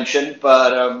mentioned,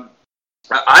 but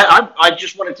I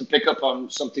just wanted to pick up on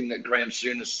something that Graham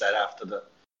Souness said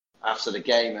after the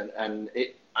game, and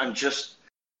I'm just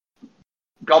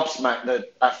gobsmacked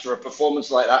that after a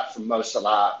performance like that from Mo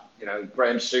Salah,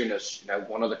 Graham Souness,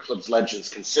 one of the club's legends,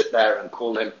 can sit there and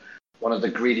call him one of the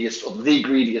greediest, or the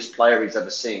greediest player he's ever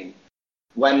seen.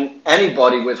 When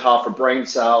anybody with half a brain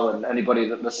cell, and anybody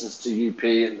that listens to UP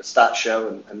and the Stat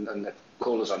Show and the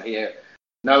callers on here,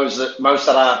 knows that Mo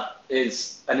Salah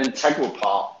is an integral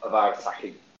part of our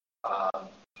attacking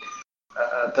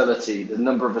ability, the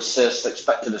number of assists,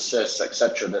 expected assists,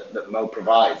 etc. that Mo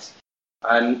provides.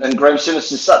 And Graham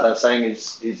Souness is sat there saying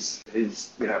he's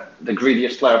the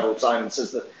greediest player of all time, and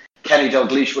says that Kenny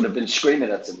Dalglish would have been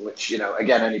screaming at him, which,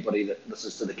 again, anybody that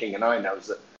listens to the King and I knows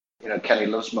that, Kenny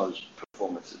loves Mo's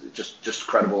performance. It's just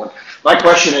incredible. And my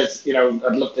question is,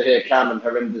 I'd love to hear Cam and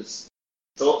Harinder's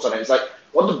thoughts on it. It's like,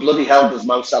 what the bloody hell does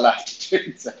Mo Salah have to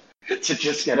do to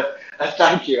just get a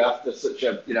thank you after such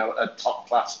a top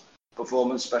class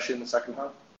performance, especially in the second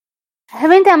half?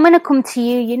 Harinder, I'm going to come to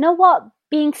you. You know what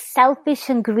being selfish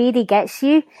and greedy gets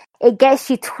you? It gets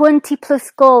you 20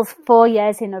 plus goals 4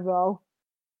 years in a row.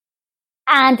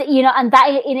 And, and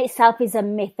that in itself is a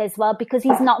myth as well, because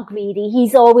he's not greedy.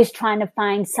 He's always trying to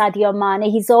find Sadio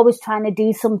Mane. He's always trying to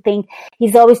do something.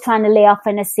 He's always trying to lay off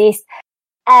an assist.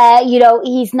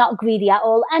 He's not greedy at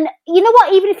all. And you know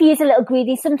what? Even if he is a little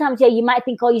greedy, sometimes, you might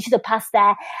think, oh, you should have passed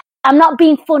there. I'm not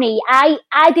being funny. I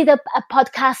did a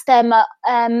podcast,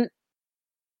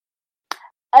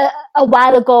 a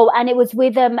while ago, and it was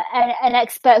with an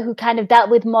expert who kind of dealt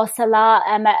with Mo Salah,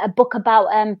 a book about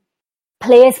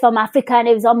players from Africa, and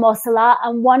it was on Mo Salah.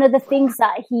 And one of the things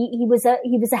that he was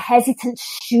a hesitant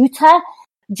shooter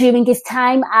during his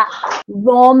time at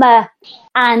Roma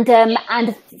and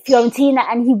Fiorentina,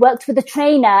 and he worked with a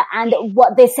trainer, and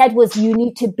what they said was, you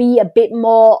need to be a bit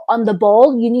more on the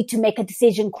ball, you need to make a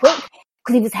decision quick,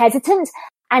 because he was hesitant.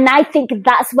 And I think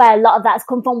that's where a lot of that's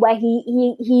come from, where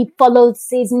he follows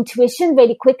his intuition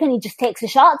really quick and he just takes a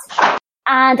shot.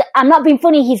 And I'm not being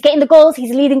funny, he's getting the goals,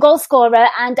 he's a leading goal scorer,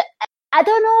 and I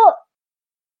don't know.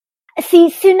 See,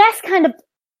 Souness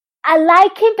I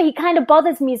like him, but he kind of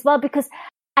bothers me as well, because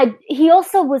he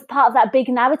also was part of that big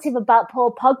narrative about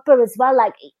Paul Pogba as well.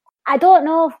 Like, I don't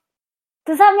know.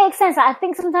 Does that make sense? I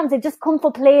think sometimes they just come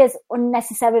for players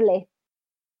unnecessarily.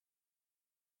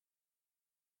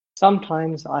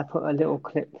 Sometimes I put a little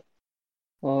clip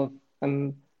of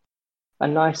a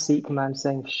nice Sikh man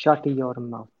saying, "Shut your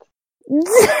mouth."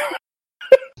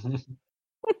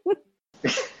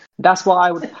 That's what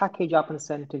I would package up and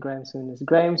send to Graham Souness.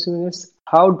 Graham Souness,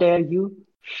 how dare you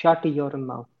shut your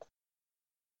mouth?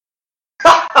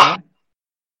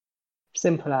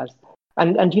 Simple as.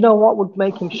 And you know what would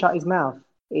make him shut his mouth?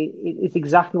 It's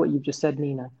exactly what you've just said,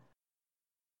 Nina.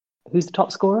 Who's the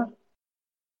top scorer?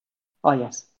 Oh,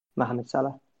 yes, Mohamed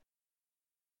Salah.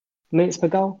 Minutes per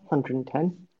goal,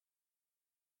 110.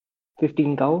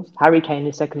 15 goals. Harry Kane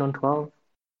is second on 12.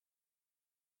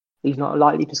 He's not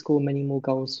likely to score many more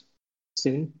goals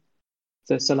soon.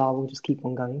 So Salah will just keep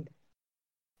on going.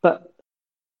 But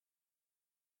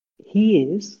he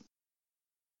is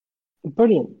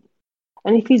brilliant.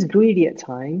 And if he's greedy at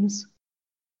times,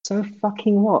 so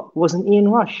fucking what? Wasn't Ian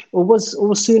Rush? Or was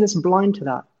Souness blind to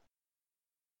that?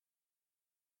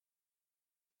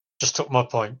 Just took my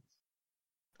point.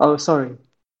 Oh, sorry.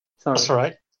 That's all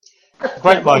right.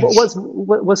 Great minds.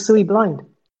 Was Sui blind?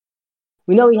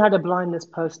 We know he had a blindness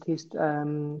post his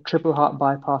triple heart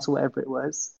bypass or whatever it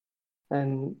was,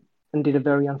 and did a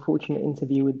very unfortunate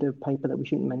interview with the paper that we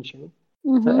shouldn't mention.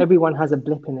 Mm-hmm. So everyone has a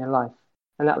blip in their life,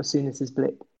 and that was Souness's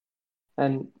blip.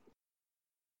 And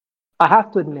I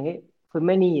have to admit, for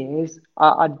many years,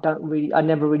 I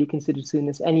never really considered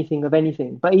Souness anything of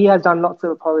anything. But he has done lots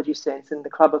of apologies since, and the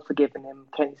club have forgiven him.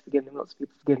 Kane's forgiven him. Lots of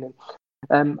people forgiven him.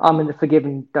 I'm in the forgive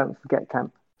and don't forget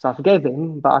camp. So I forgave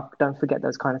him, but I don't forget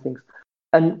those kind of things.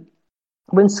 And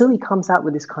when Sui comes out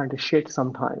with this kind of shit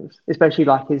sometimes, especially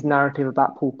like his narrative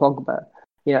about Paul Pogba,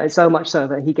 it's so much so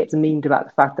that he gets memed about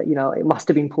the fact that, it must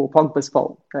have been Paul Pogba's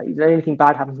fault. If anything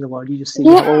bad happens in the world, you just see,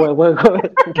 Let's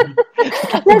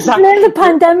blame the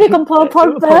pandemic on Paul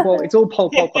Pogba. It's all Paul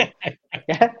Pogba.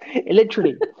 Yeah,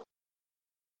 literally.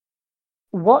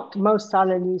 What Mo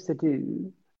Salah needs to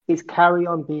do is carry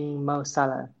on being Mo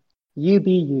Salah. You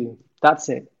be you. That's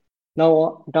it.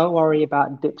 No, don't worry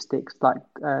about dipsticks like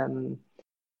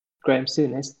Graham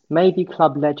Souness. Maybe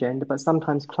club legend, but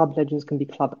sometimes club legends can be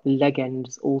club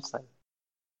legends also.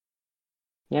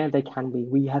 Yeah, they can be.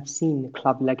 We have seen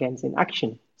club legends in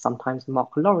action. Sometimes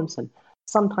Mark Lawrenson,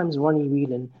 sometimes Ronnie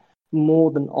Whelan,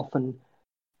 more than often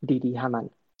Didi Hamann.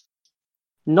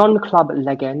 Non-club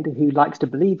legend who likes to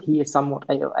believe he is somewhat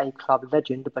a club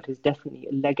legend, but is definitely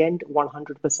a legend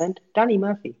 100%, Danny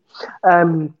Murphy.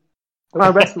 I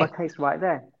rest my case right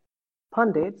there.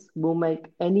 Pundits will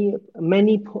make many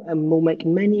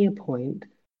a point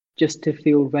just to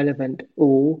feel relevant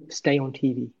or stay on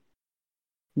TV.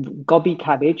 Gobby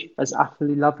Cabbage, as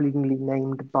aptly lovingly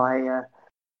named by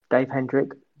Dave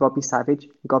Hendrick, Robbie Savage,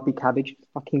 Gobby Cabbage,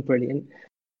 fucking brilliant,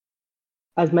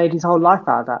 has made his whole life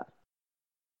out of that.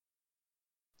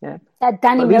 Yeah.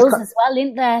 Danny Mills as well,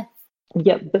 isn't there?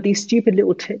 Yeah, but these stupid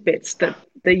little tidbits that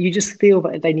you just feel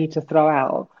that they need to throw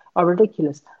out are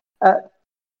ridiculous.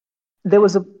 There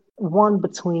was one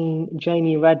between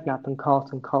Jamie Redknapp and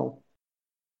Carlton Cole.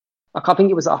 I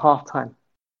think it was at half-time.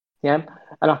 Yeah,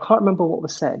 and I can't remember what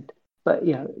was said, but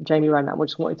Jamie Redknapp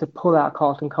just wanted to pull out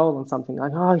Carlton Cole on something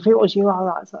like, "Oh, if it was you,"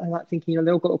 and like thinking,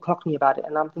 they all got cockney about it,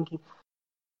 and I'm thinking,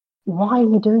 why are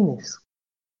you doing this?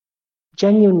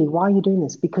 Genuinely, why are you doing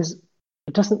this? Because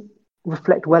it doesn't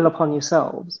reflect well upon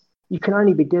yourselves. You can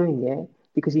only be doing it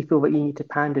because you feel that you need to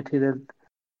pander to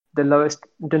the lowest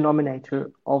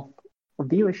denominator of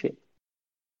viewership.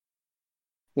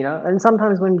 And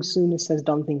sometimes when Souness has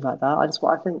done things like that,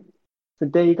 I think, so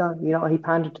there you go. He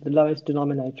pandered to the lowest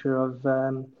denominator of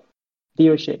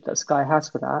viewership that Sky has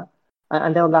for that,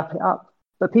 and they'll lap it up.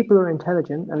 But people who are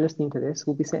intelligent and listening to this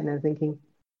will be sitting there thinking,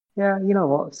 yeah, you know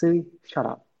what, Sui, shut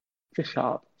up. Just shut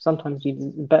up. Sometimes it's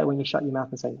better when you shut your mouth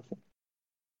and say nothing.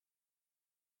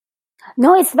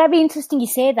 No, it's very interesting you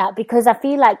say that, because I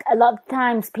feel like a lot of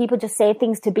times people just say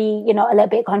things to be, a little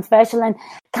bit controversial. And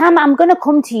Cam, I'm going to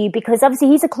come to you because obviously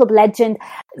he's a club legend.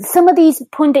 Some of these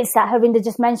pundits that Harinder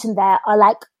just mentioned there are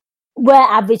like, we're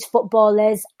average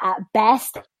footballers at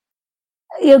best.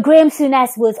 Graham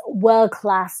Souness was world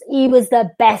class. He was the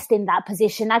best in that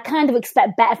position. I kind of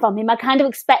expect better from him. I kind of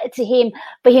expected for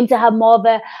him to have more of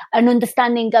an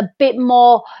understanding, a bit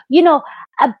more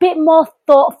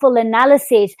thoughtful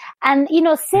analysis. And,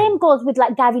 same goes with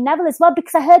like Gary Neville as well,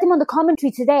 because I heard him on the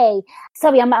commentary today.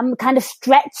 Sorry, I'm kind of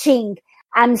stretching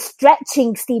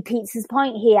Steve Peats's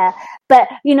point here, but,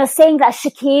 saying that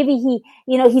Shaqiri,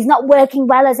 he's not working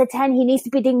well as a 10, he needs to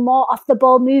be doing more off the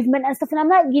ball movement and stuff. And I'm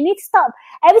like, you need to stop.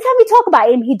 Every time we talk about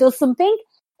him, he does something.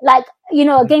 Like,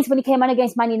 against when he came on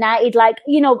against Man United, like,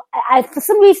 for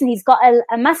some reason he's got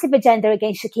a massive agenda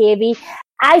against Shaqiri.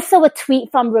 I saw a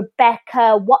tweet from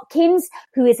Rebecca Watkins,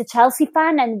 who is a Chelsea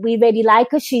fan, and we really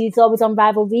like her. She's always on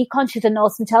Rival Recon. She's an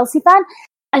awesome Chelsea fan.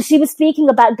 And she was speaking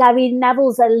about Gary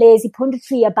Neville's lazy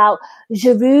punditry about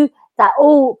Giroud, that,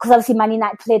 because obviously Man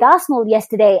United played Arsenal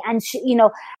yesterday, and saying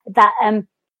that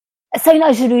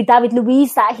Giroud, David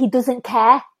Luiz, that he doesn't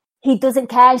care. he doesn't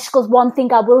care. She goes, one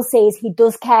thing I will say is he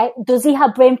does care. Does he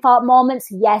have brain fart moments?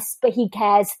 Yes, but he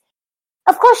cares.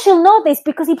 Of course she'll know this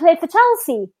because he played for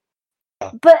Chelsea.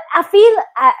 But I feel,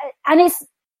 and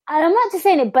I'm not just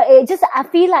saying it, but I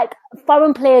feel like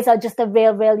foreign players are just a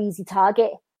real easy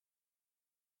target.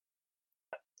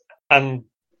 And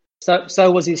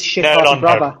so was his shit-ass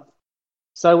brother.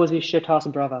 So was his shit-ass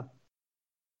brother.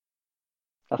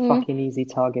 A fucking easy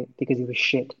target because he was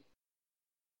shit.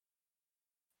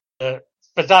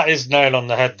 But that is nail on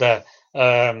the head there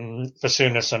for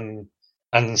Souness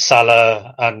and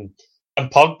Salah and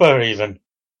Pogba even.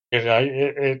 You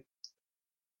know,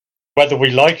 whether we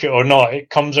like it or not, it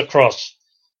comes across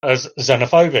as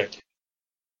xenophobic.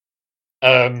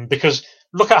 Because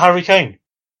look at Harry Kane.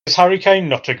 Is Harry Kane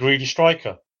not a greedy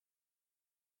striker?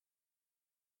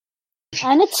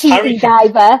 And a cheating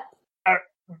diver.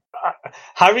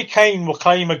 Harry Kane will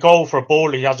claim a goal for a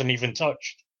ball he hasn't even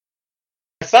touched.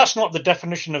 If that's not the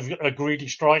definition of a greedy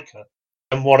striker,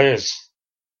 then what is?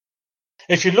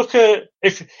 If you look at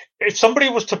if somebody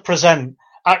was to present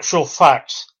actual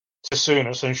facts to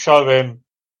Souness and show him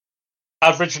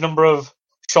average number of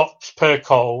shots per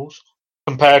goals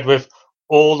compared with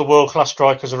all the world-class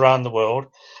strikers around the world,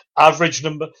 average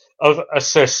number of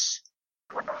assists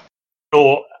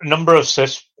or number of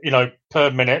assists,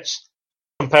 per minute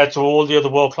compared to all the other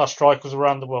world-class strikers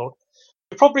around the world,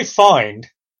 you'll probably find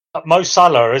that Mo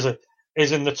Salah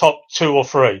is in the top 2 or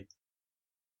 3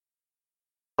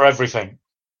 for everything,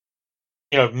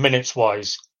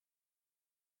 minutes-wise.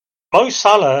 Mo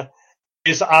Salah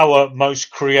is our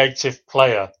most creative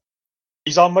player.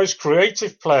 He's our most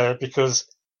creative player because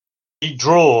he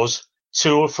draws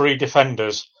 2 or 3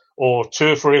 defenders or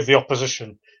 2 or 3 of the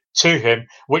opposition to him,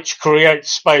 which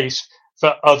creates space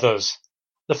for others.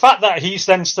 The fact that he's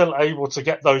then still able to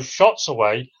get those shots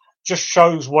away just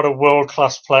shows what a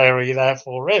world-class player he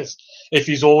therefore is. If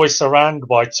he's always surrounded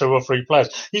by 2 or 3 players,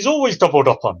 he's always doubled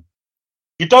up on.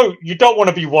 You don't want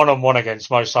to be one-on-one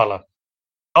against Mo Salah.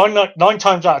 9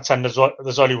 times out of 10,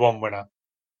 there's only one winner.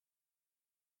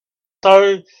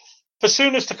 So for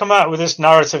Souness to come out with this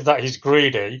narrative that he's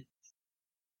greedy,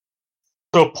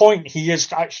 to a point he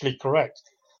is actually correct.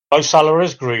 Mo Salah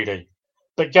is greedy.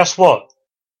 But guess what?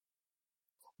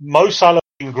 Mo Salah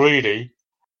being greedy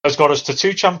has got us to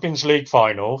 2 Champions League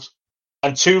finals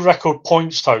and 2 record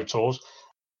points totals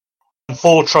and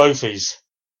 4 trophies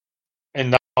in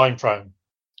that time frame.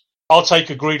 I'll take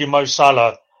a greedy Mo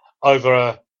Salah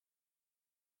over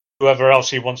whoever else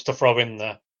he wants to throw in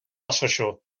there. That's for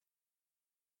sure.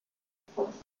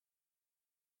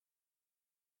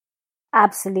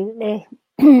 Absolutely.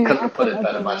 Couldn't have put it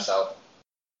better myself.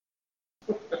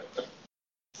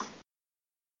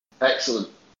 Excellent.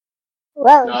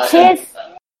 Well, cheers.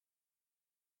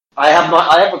 I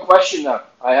have a question now.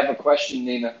 I have a question,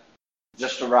 Nina,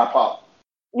 just to wrap up,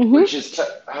 which is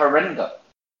to Harinder.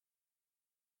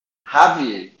 Have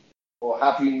you or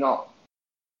have you not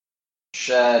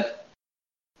shared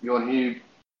your new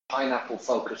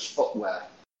pineapple-focused footwear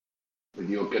with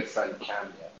your good friend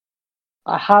Cam yet?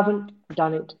 I haven't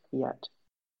done it yet.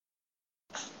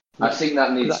 I think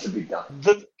that needs to be done.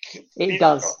 It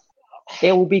does.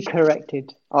 It will be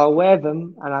corrected. I'll wear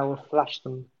them and I will flash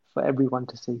them for everyone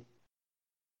to see.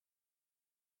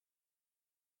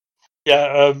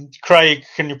 Yeah, Craig,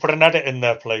 can you put an edit in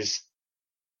there, please?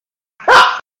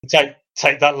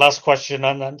 Take that last question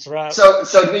and answer out. So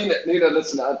Nina,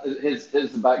 listen. Here's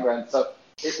the background. So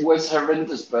it was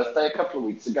Harinder's birthday a couple of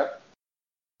weeks ago,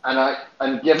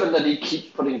 and given that he keeps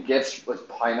putting gifts with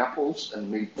pineapples and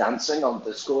me dancing on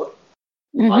Discord,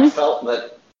 I felt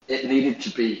that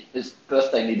his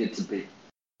birthday needed to be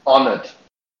honored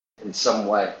in some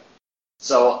way.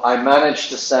 So I managed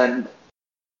to send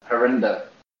Harinder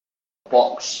a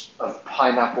box of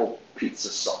pineapple pizza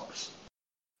socks.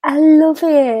 I love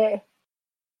it.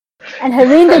 And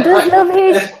Harinder does love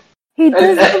his. He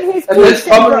does love his. And this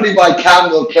probably by Cam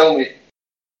will kill me.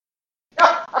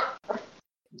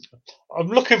 I'm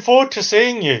looking forward to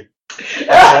seeing you.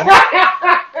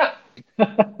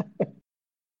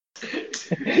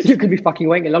 You could be fucking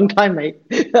waiting a long time, mate.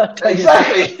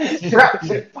 Exactly.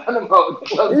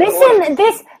 Listen,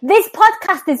 this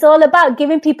podcast is all about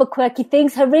giving people quirky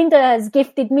things. Harinder has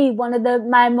gifted me one of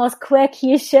my most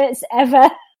quirkiest shirts ever.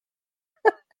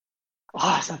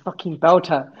 Oh, it's a fucking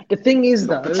belter. The thing is,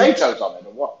 though, potatoes on it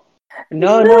or what?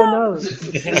 No.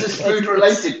 Is this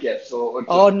food-related gifts or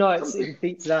oh no, it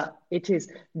beats that. It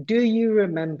is. Do you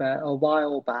remember a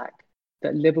while back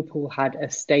that Liverpool had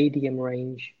a stadium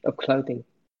range of clothing?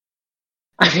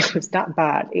 And it was that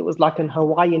bad. It was like an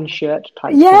Hawaiian shirt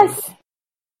type Yes. thing.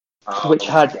 which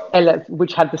had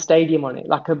the stadium on it,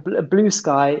 like a blue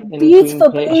sky and Beautiful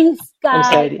green pitch blue and sky.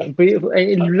 stadium. Beautiful.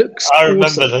 It looks I awesome.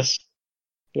 remember this.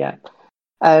 Yeah.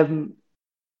 I don't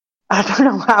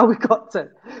know how we got to.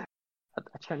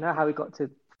 Actually, I know how we got to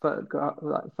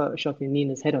photoshopping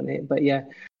Nina's head on it, but yeah.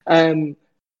 And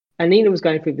Nina was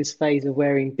going through this phase of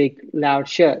wearing big, loud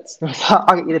shirts. I was like,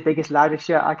 I'll get you the biggest, loudest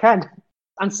shirt I can.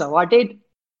 And so I did.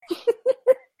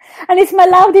 And it's my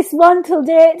loudest one till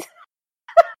date.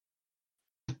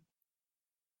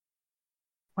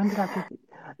 When did I give it?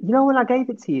 You know when I gave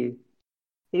it to you?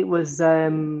 It was,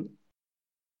 oh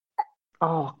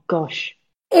gosh.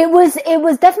 It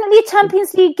was definitely a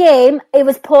Champions League game. It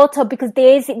was Porto because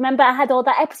Daisy, remember I had all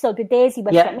that episode with Daisy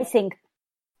where she went missing?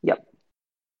 Yep.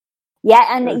 Yeah,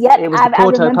 and it was the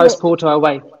Porto, post-Porto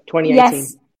away, 2018.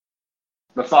 Yes.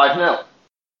 The 5-0?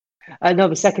 No,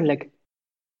 the second leg.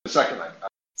 The second leg.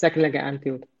 Second leg at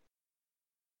Anfield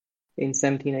in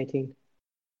 17-18.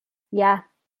 Yeah,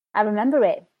 I remember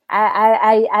it.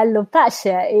 I love that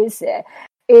shirt.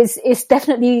 It's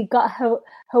definitely got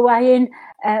Hawaiian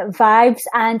vibes,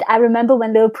 and I remember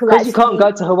when Liverpool. Because you can't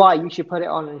go to Hawaii, you should put it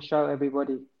on and show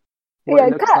everybody what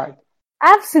it looks like.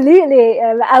 Absolutely,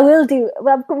 I will do.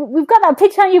 Well, we've got that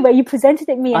picture on you where you presented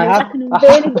it to me, and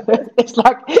it's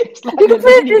like you can put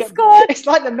it in Discord. It's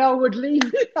like the Melwood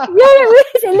League.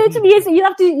 It literally is. You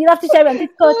have to share it on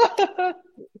Discord.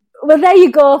 Well, there you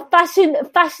go. Fashion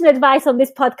advice on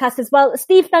this podcast as well.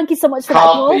 Steve, thank you so much for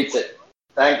that. Can't beat it.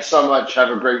 Thanks so much. Have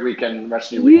a great weekend.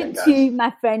 Rest of your weekend, guys. You too,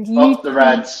 my friend. Up the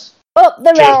Reds. Up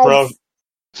the Reds. Cheers, bro.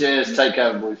 Cheers. Take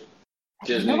care, boys.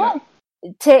 Cheers, Nina.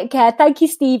 Take care. Thank you,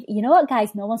 Steve. You know what,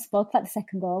 guys? No one spoke about the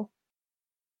second goal.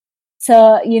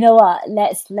 So, you know what?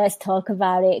 Let's talk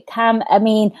about it. Cam, I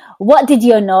mean, what did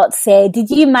your notes say? Did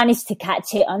you manage to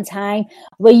catch it on time?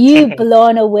 Were you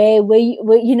blown away? Were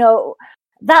you know,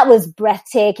 that was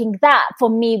breathtaking. That, for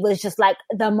me, was just like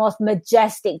the most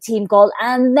majestic team goal.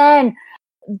 And then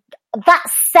that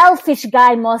selfish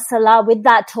guy, Mo Salah, with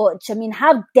that touch. I mean,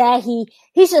 how dare he?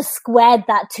 He just squared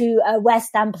that to a West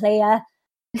Ham player.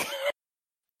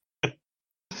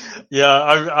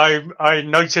 Yeah, I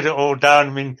noted it all down. I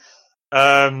mean,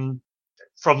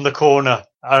 from the corner.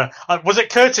 Was it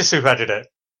Curtis who headed it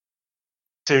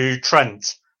to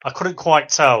Trent? I couldn't quite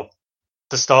tell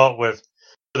to start with.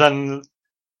 But then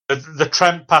the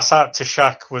Trent pass out to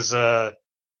Shaq was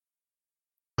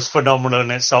phenomenal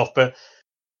in itself.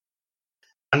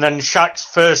 And then Shaq's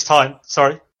first time.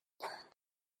 Sorry,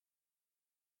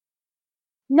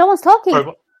 no one's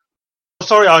talking.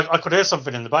 Sorry, I could hear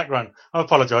something in the background. I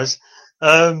apologise.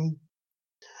 I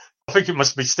think it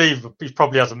must be Steve, but he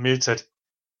probably hasn't muted.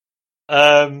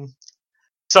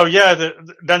 So yeah,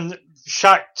 then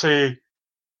Shaq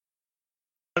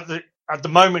at the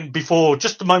moment before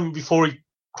he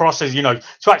crosses, you know,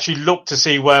 to actually look to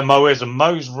see where Mo is, and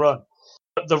Mo's run.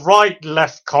 But the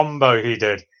right-left combo he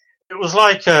did, it was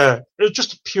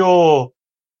just a pure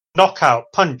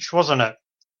knockout punch, wasn't it?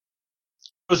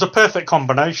 It was a perfect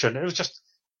combination. It was just,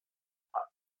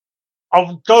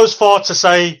 I'll go as far to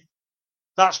say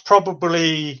that's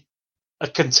probably a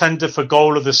contender for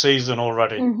goal of the season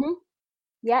already. Mm-hmm.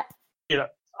 Yeah. You know,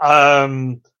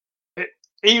 and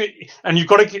you've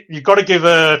got to give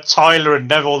Tyler and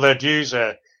Neville their dues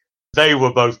here. They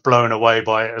were both blown away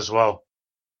by it as well.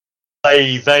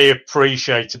 They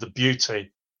appreciated the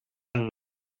beauty and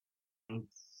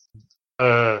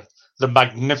the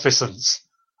magnificence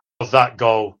of that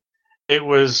goal. It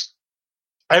was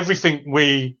everything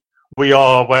we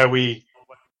are, where we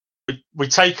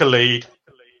take a lead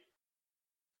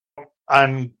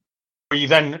and we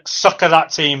then sucker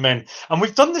that team in. And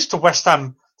we've done this to West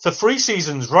Ham for 3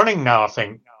 seasons running now, I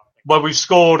think, where we've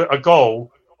scored a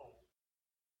goal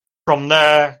from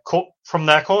their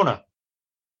corner.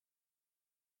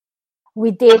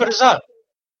 We did. How good is that?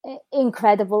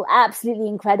 Incredible, absolutely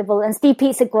incredible. And Steve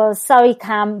Pizza goes, sorry,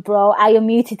 Cam, bro, I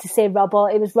unmuted to say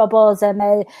Robbo. It was Robbo's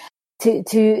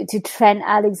to Trent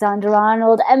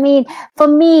Alexander-Arnold. I mean, for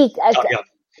me, I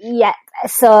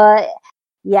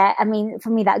mean, for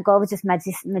me, that goal was just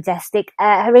majestic.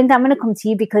 Harinder, I'm going to come to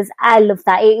you because I love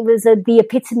that. It was the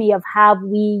epitome of how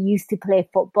we used to play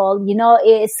football. You know,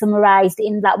 it is summarised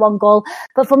in that one goal.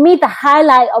 But for me, the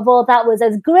highlight of all that was,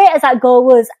 as great as that goal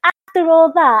was, after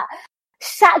all that,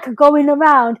 Shaq going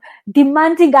around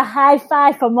demanding a high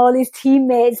five from all his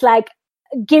teammates, like,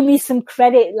 give me some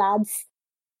credit, lads.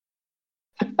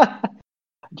 Do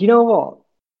you know what?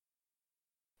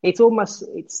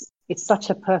 It's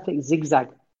such a perfect zigzag.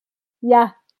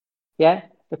 Yeah. Yeah?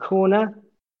 The corner,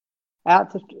 out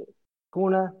to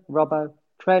corner, Robbo,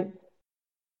 Trent,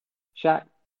 Shaq,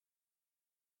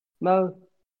 Mo,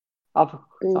 Other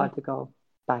side to goal.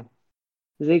 Bang.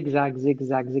 Zigzag,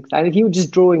 zigzag, zigzag. And if you were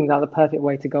just drawing that the perfect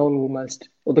way to goal almost,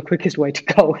 or the quickest way to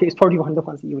goal, it's probably one of the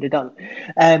ones that you would have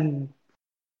done.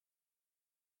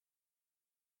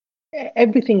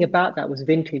 Everything about that was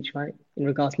vintage, right? In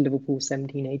regards to Liverpool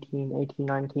 17, 18, 18,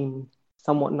 19,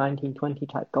 somewhat 19, 20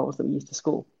 type goals that we used to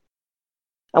score.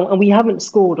 And we haven't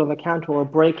scored on a counter or a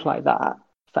break like that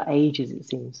for ages, it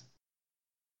seems,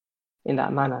 in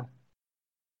that manner.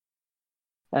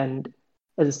 And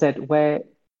as I said, where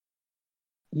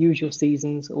usual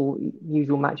seasons or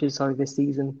usual matches, this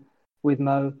season with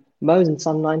Mo's in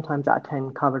some 9 times out of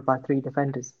 10 covered by 3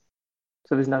 defenders.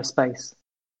 So there's no space.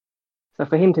 So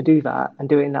for him to do that and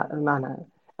do it in that manner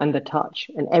and the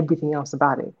touch and everything else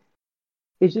about it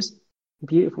is just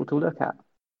beautiful to look at.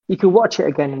 You could watch it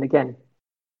again and again.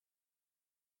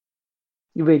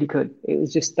 You really could. It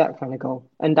was just that kind of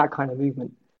goal and that kind of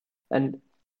movement. And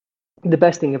the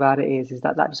best thing about it is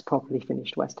that just properly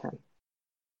finished West Ham.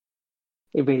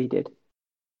 It really did.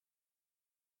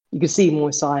 You could see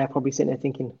Moisaya probably sitting there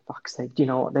thinking, fuck's sake, do you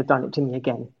know what? They've done it to me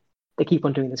again. They keep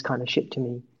on doing this kind of shit to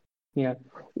me. You know,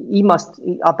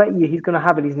 I bet you he's going to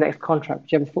have in his next contract,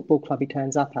 whichever football club he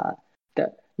turns up at,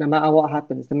 that no matter what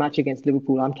happens, the match against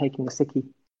Liverpool, I'm taking the sickie.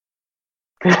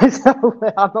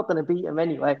 I'm not going to beat him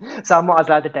anyway, so I might as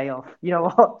well have the day off. You know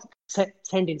what?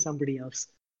 Send in somebody else.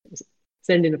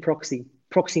 Send in a proxy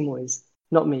Moyes,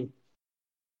 not me.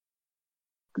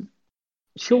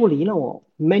 Surely, you know what?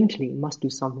 Mentally, it must do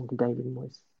something to David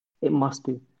Moyes. It must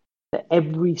do. That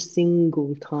every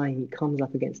single time he comes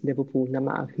up against Liverpool, no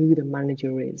matter who the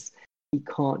manager is, he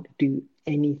can't do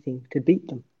anything to beat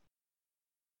them.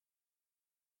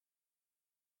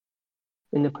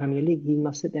 In the Premier League, he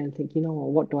must sit there and think, you know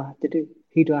what do I have to do?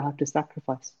 Who do I have to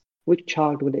sacrifice? Which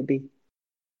child will it be?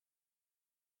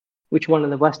 Which one on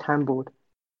the West Ham board?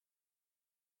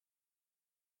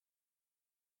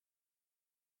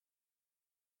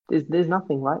 There's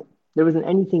nothing, right? There isn't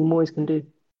anything Moyes can do.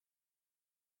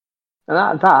 And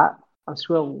that I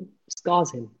swear,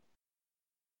 scars him.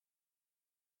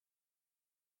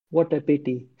 What a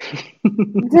pity.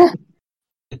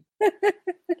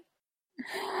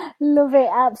 Love it,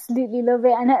 absolutely love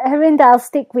it. And Harinder, I'll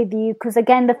stick with you because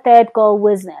again, the third goal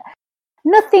was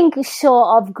nothing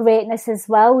short of greatness as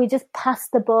well. We just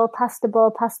passed the ball,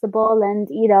 and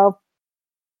you know,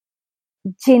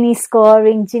 Ginny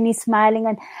scoring, Ginny smiling,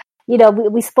 and you know,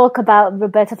 we spoke about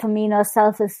Roberto Firmino's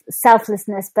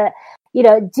selflessness, but you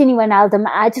know, Ginny Wijnaldum,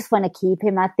 I just want to keep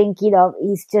him. I think, you know,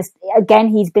 he's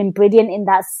been brilliant in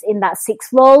that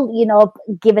 6th role, you know,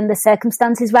 given the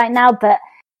circumstances right now, but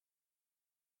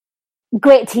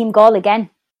great team goal again.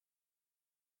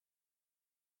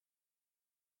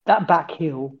 That back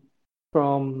heel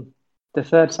from the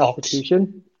third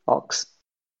substitution, Ox,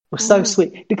 was so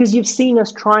sweet because you've seen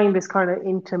us trying this kind of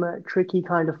intimate, tricky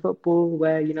kind of football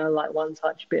where, you know, like one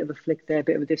touch, bit of a flick there,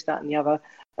 bit of a this, that, and the other,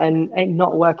 and ain't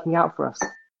not working out for us.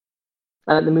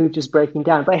 And the move just breaking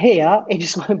down. But here, it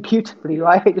just went beautifully,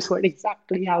 right? It just went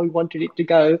exactly how we wanted it to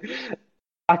go.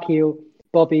 Back heel,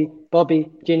 Bobby,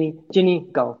 Ginny,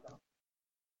 goal.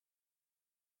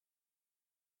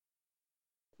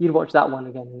 You'd watch that one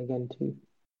again and again too.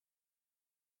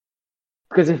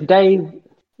 Because if David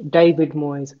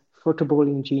Moyes,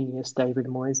 footballing genius David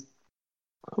Moyes,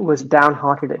 was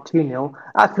downhearted at 2-0,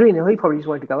 at 3-0, he probably just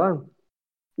wanted to go home.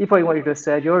 He probably wanted to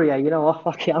say, Aurier, you know what,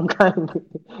 fuck it, I'm going.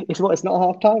 It's not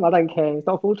half time, I don't care. It's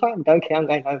not full time, don't care, I'm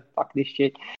going home. Fuck this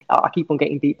shit. I keep on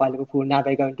getting beat by Liverpool, now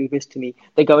they go and do this to me.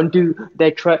 They go and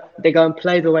they go and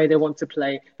play the way they want to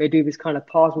play. They do this kind of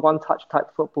pass one touch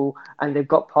type football, and they've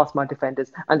got past my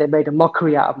defenders, and they made a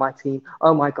mockery out of my team.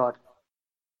 Oh my God.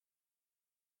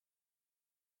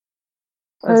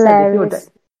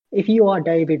 If you are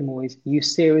David Moyes, you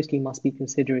seriously must be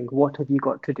considering what have you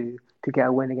got to do to get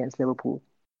a win against Liverpool.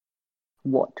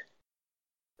 What?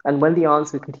 And when the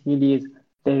answer continually is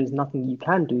there is nothing you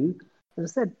can do,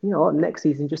 as I said, you know what, next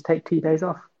season just take 2 days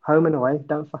off, home and away,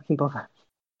 don't fucking bother.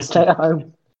 Stay at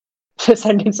home. Just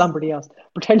send in somebody else.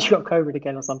 Pretend you got COVID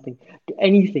again or something.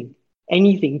 Anything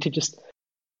to just,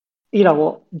 you know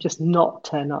what, just not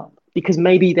turn up. Because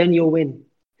maybe then you'll win.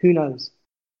 Who knows?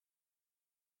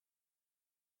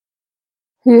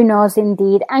 Who knows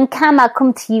indeed. And Cam, I'll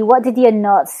come to you. What did your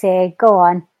notes say? Go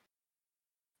on.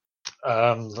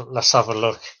 Let's have a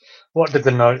look. What did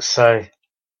the notes say?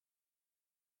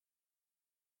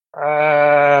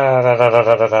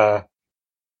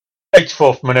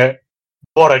 84th minute.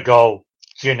 What a goal.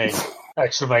 Ginny.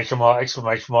 Exclamation mark. So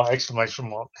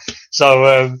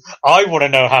I want to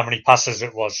know how many passes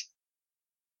it was.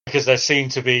 Because there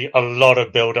seemed to be a lot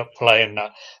of build-up play in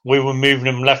that. We were moving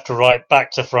them left to right, back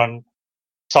to front.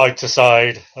 side to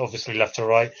side, obviously left to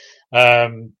right.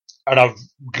 And I'd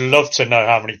love to know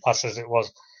how many passes it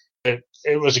was.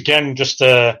 It was again just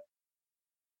another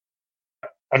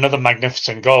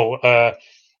magnificent goal.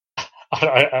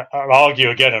 I'll argue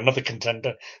again, another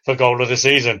contender for goal of the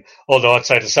season, although I'd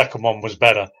say the second one was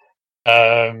better.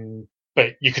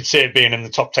 But you could see it being in the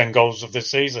top 10 goals of this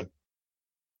season.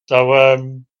 So,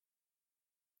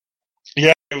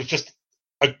 yeah, it was just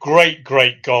a great,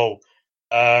 great goal.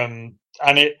 And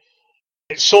it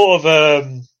sort of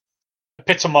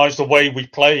epitomised the way we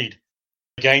played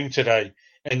the game today,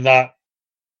 in that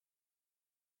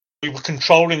we were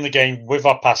controlling the game with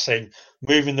our passing,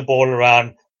 moving the ball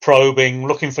around, probing,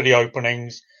 looking for the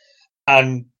openings.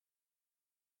 And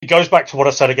it goes back to what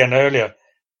I said again earlier.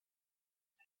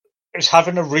 It's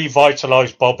having a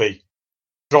revitalised Bobby,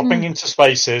 dropping into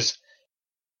spaces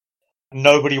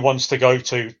nobody wants to go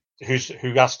to,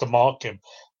 who has to mark him,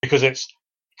 because it's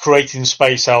creating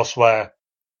space elsewhere.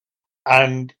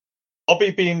 And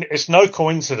Bobby it's no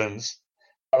coincidence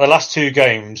that the last two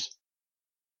games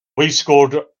we've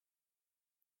scored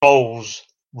goals,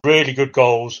 really good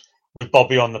goals, with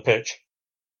Bobby on the pitch.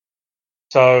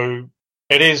 So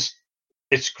it's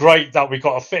great that we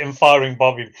got a fit and firing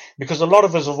Bobby, because a lot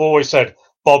of us have always said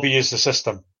Bobby is the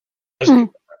system. When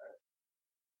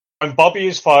Bobby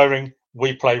is firing,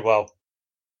 we play well.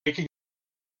 We can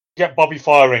get Bobby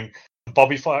firing, and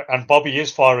Bobby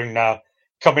is firing now,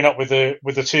 coming up with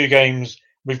the two games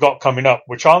we've got coming up,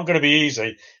 which aren't going to be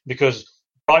easy, because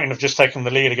Brighton have just taken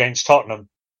the lead against Tottenham.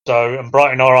 And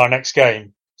Brighton are our next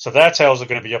game. So their tails are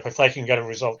going to be up if they can get a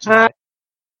result tonight.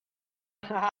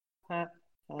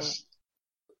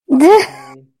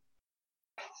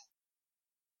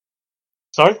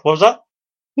 Sorry, what was that?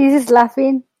 He's just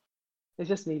laughing. It's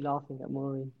just me laughing at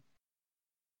Maureen.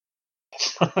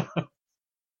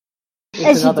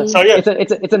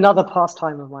 It's another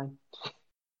pastime of mine.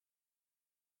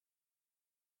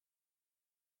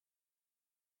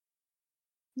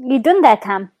 You done there,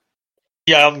 Cam?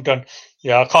 Yeah, I'm done.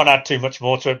 Yeah, I can't add too much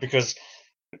more to it, because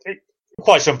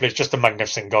quite simply, it's just a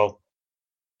magnificent goal.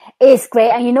 It's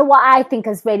great. And you know what I think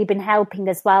has really been helping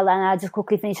as well, and I'll just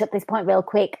quickly finish up this point real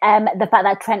quick, the fact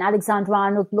that Trent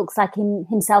Alexander-Arnold looks like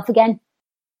himself again.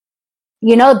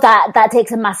 You know, that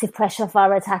takes a massive pressure off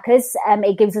our attackers.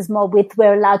 It gives us more width.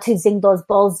 We're allowed to zing those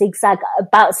balls zigzag.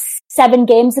 About 7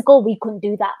 games ago, we couldn't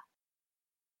do that.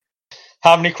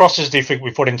 How many crosses do you think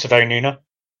we put in today, Nina?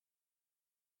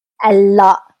 A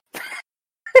lot.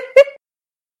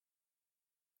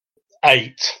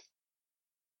 8.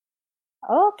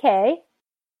 Okay.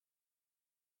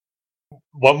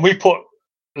 When we put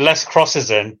less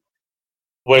crosses in,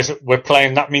 we're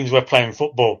playing. That means we're playing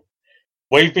football.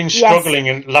 We've been struggling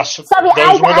in last. Sorry,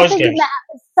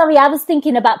 I was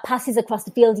thinking about passes across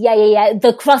the field. Yeah.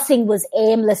 The crossing was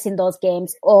aimless in those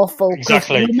games. Awful.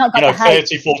 Exactly.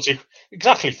 30, 40.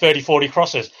 Exactly, 30, 40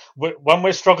 crosses. When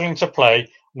we're struggling to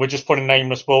play, we're just putting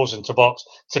aimless balls into box.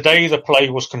 Today, the play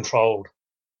was controlled.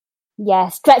 Yeah,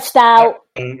 stretched out,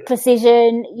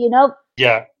 precision.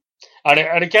 Yeah,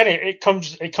 and again, it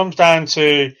comes down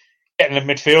to getting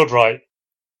the midfield right,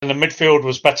 and the midfield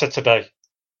was better today.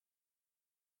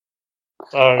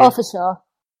 So, for sure.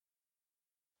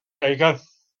 There you go.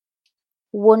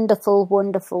 Wonderful,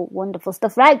 wonderful, wonderful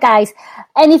stuff. Right, guys,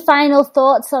 any final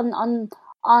thoughts on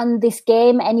this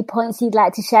game? Any points you'd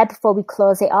like to share before we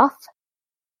close it off?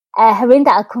 Harinder,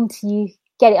 I'll come to you.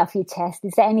 Get it off your chest.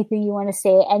 Is there anything you want to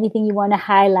say? Anything you want to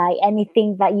highlight?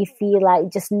 Anything that you feel like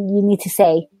just you need to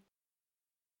say?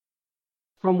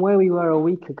 From where we were a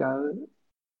week ago,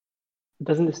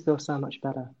 doesn't this feel so much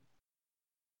better?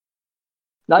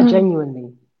 Like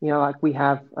genuinely, like we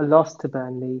have a loss to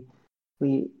Burnley,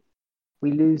 we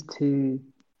lose to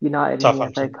United in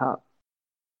the FA Cup.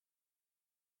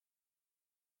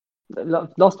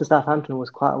 Lost to Southampton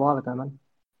was quite a while ago, man.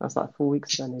 That's like 4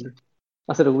 weeks ago, nearly.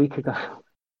 I said a week ago.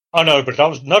 I know, but that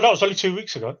was only 2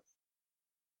 weeks ago.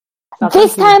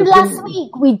 This time last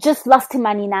week, we just lost to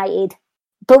Man United,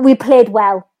 but we played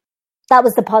well. That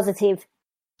was the positive.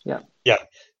 Yeah,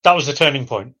 that was the turning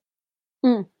point.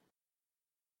 Yeah,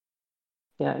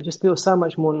 it just feels so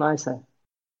much more nicer.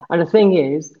 And the thing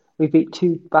is, we beat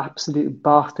 2 absolute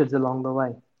bastards along the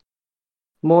way.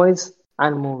 Moyes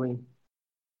and Maureen.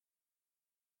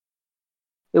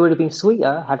 It would have been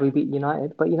sweeter had we beat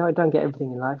United, but I don't get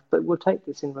everything in life. But we'll take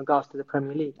this in regards to the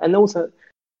Premier League. And also,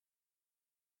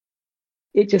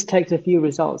 it just takes a few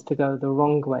results to go the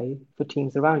wrong way for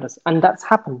teams around us. And that's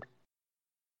happened.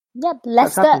 Yep,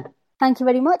 Leicester. Thank you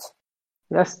very much.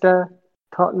 Leicester,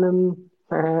 Tottenham,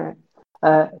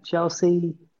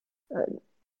 Chelsea,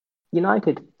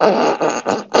 United.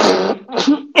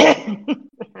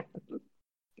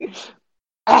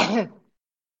 Yeah,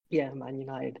 Man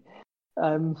United.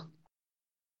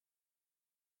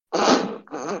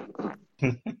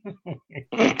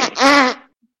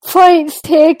 Points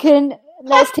taken.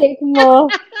 Let's take more.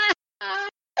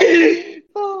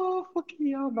 Oh,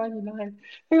 fucking hell, Man United.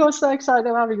 I got so excited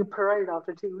they were having a parade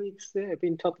after 2 weeks. Yeah,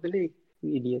 being top of the league.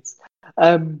 You idiots.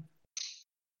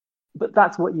 But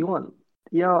that's what you want.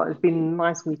 It's been a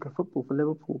nice week of football for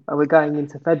Liverpool. And we're going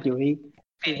into February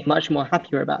feeling much more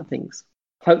happier about things.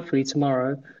 Hopefully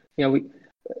tomorrow,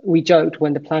 we joked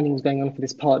when the planning was going on for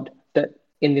this pod that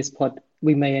in this pod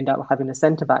we may end up having a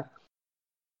centre-back.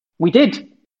 We did.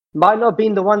 Might not have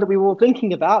been the one that we were all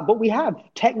thinking about, but we have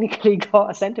technically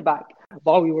got a centre-back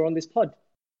while we were on this pod.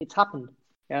 It's happened.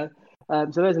 Yeah.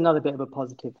 So there's another bit of a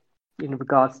positive in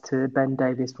regards to Ben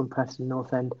Davies from Preston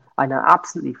North End. I know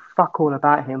absolutely fuck all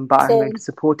about him, but I'm going to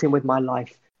support him with my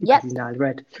life because he's now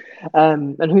red.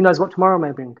 And who knows what tomorrow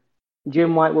may bring.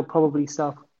 Jim White will probably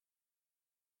self-combust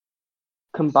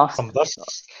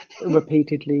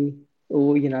repeatedly.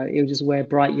 Or, he'll just wear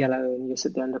bright yellow and you'll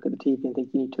sit there and look at the TV and think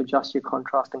you need to adjust your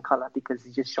contrast and colour because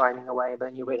he's just shining away. But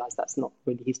then you realise that's not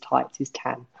really his type, it's his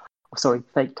tan. Oh, sorry,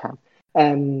 fake tan.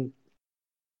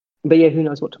 But yeah, who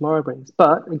knows what tomorrow brings.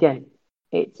 But again,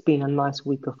 it's been a nice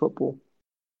week of football.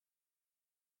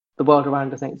 The world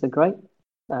around us ain't so great.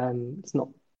 It's not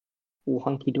all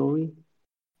hunky-dory.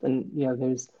 And,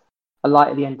 there's a light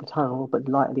at the end of the tunnel, but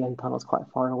the light at the end of the tunnel is quite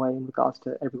far away in regards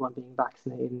to everyone being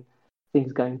vaccinated and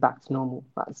things going back to normal.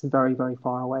 That's very, very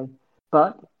far away.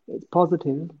 But it's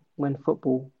positive when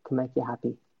football can make you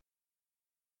happy.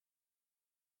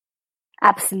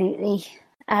 Absolutely.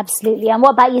 Absolutely. And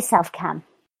what about yourself, Cam?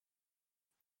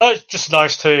 It's just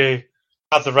nice to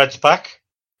have the Reds back,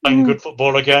 playing good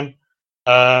football again,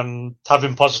 having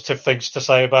positive things to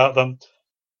say about them.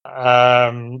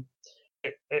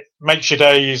 It makes your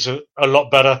days a lot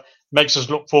better, makes us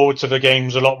look forward to the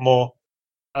games a lot more,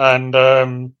 and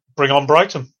bring on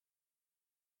Brighton.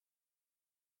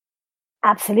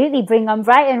 Absolutely, bring on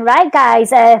Brighton. Right, guys,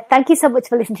 thank you so much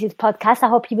for listening to this podcast. I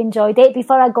hope you enjoyed it.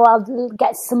 Before I go, I'll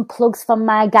get some plugs from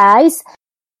my guys.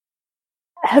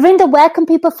 Harinder, where can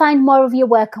people find more of your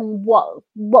work and what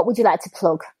would you like to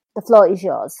plug? The floor is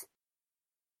yours.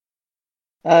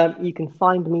 You can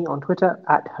find me on Twitter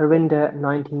at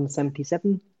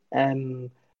Harinder1977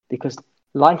 because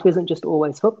life isn't just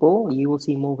always football. You will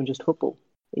see more than just football.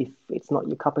 If it's not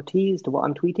your cup of tea as to what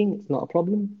I'm tweeting, it's not a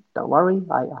problem. Don't worry.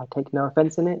 I take no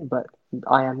offense in it, but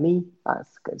I am me.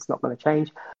 It's not going to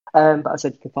change. But I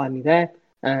said you can find me there.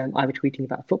 Either tweeting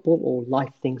about football or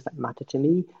life things that matter to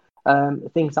me.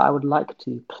 Things that I would like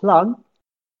to plug.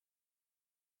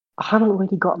 I haven't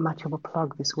really got much of a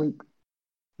plug this week.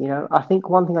 I think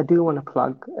one thing I do want to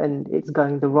plug, and it's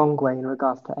going the wrong way in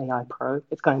regards to AI Pro,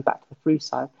 it's going back to the free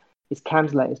side, is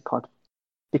Cam's latest pod,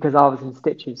 because I was in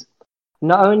stitches.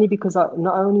 Not only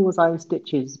was I in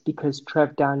stitches because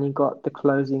Trev Downey got the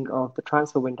closing of the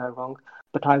transfer window wrong,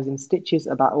 but I was in stitches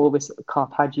about all this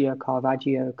Carpuccio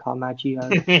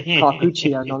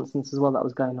nonsense as well that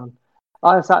was going on.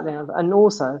 I sat there and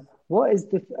also,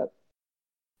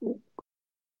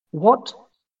 what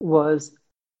was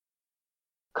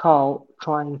Carl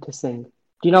trying to sing? Do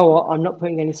you know what? I'm not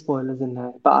putting any spoilers in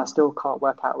there, but I still can't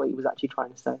work out what he was actually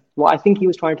trying to say. What I think he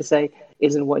was trying to say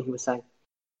isn't what he was saying.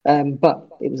 But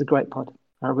it was a great pod.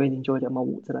 I really enjoyed it on my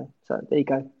walk today. So there you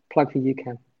go. Plug for you,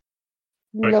 Cam.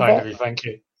 Very kind of you. Thank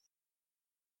you.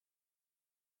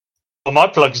 Well, my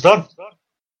plug's done.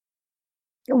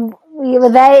 You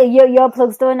were there. Your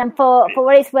plug's done. And for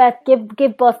what it's worth,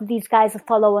 give both of these guys a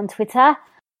follow on Twitter.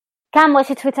 Cam, what's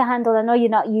your Twitter handle? I know you're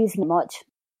not using it much.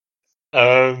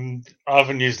 I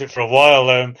haven't used it for a while.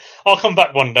 I'll come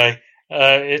back one day.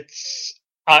 It's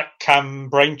at Cam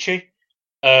Brainchy.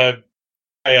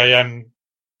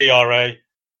 KAMBRAINCHY.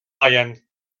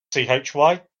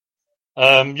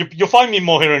 You'll find me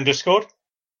more here in Discord.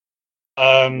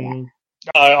 I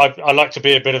like to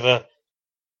be a bit of a,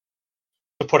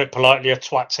 to put it politely, a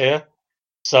twat here.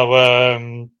 So,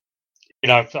 I'm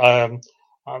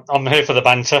here for the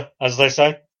banter, as they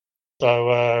say.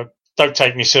 So, don't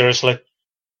take me seriously.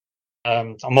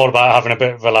 I'm all about having a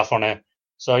bit of a laugh on here.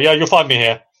 So, yeah, you'll find me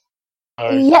here.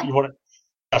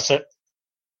 That's it.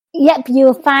 Yep,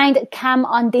 you'll find Cam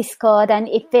on Discord, and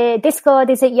if Discord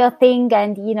isn't your thing,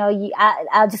 and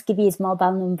I'll just give you his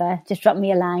mobile number. Just drop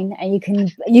me a line, and you can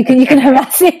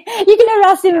harass him. You can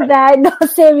harass him there. No,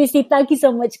 seriously, thank you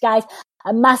so much, guys.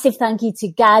 A massive thank you to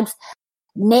Gags,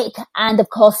 Nick, and of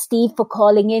course Steve for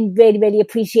calling in. Really, really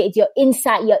appreciated your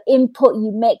insight, your input.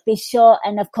 You make this show,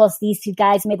 and of course these two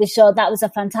guys made the show. That was a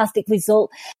fantastic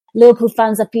result. Liverpool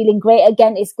fans are feeling great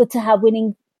again. It's good to have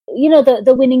winning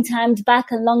the winning times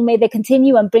back, and long may they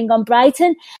continue and bring on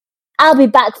Brighton. I'll be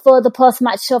back for the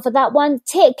post-match show for that one.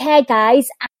 Take care, guys.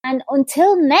 And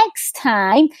until next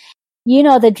time, you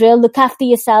know the drill. Look after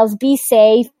yourselves. Be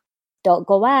safe. Don't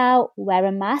go out. Wear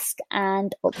a mask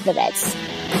and up the Reds.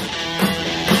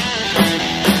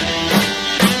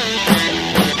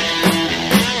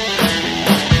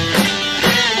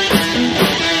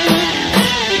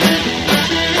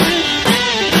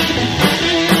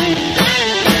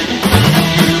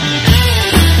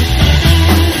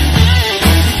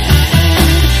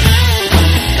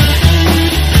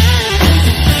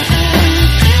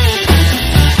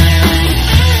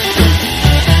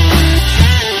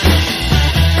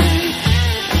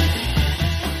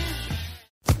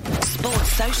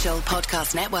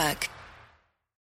 Podcast Network.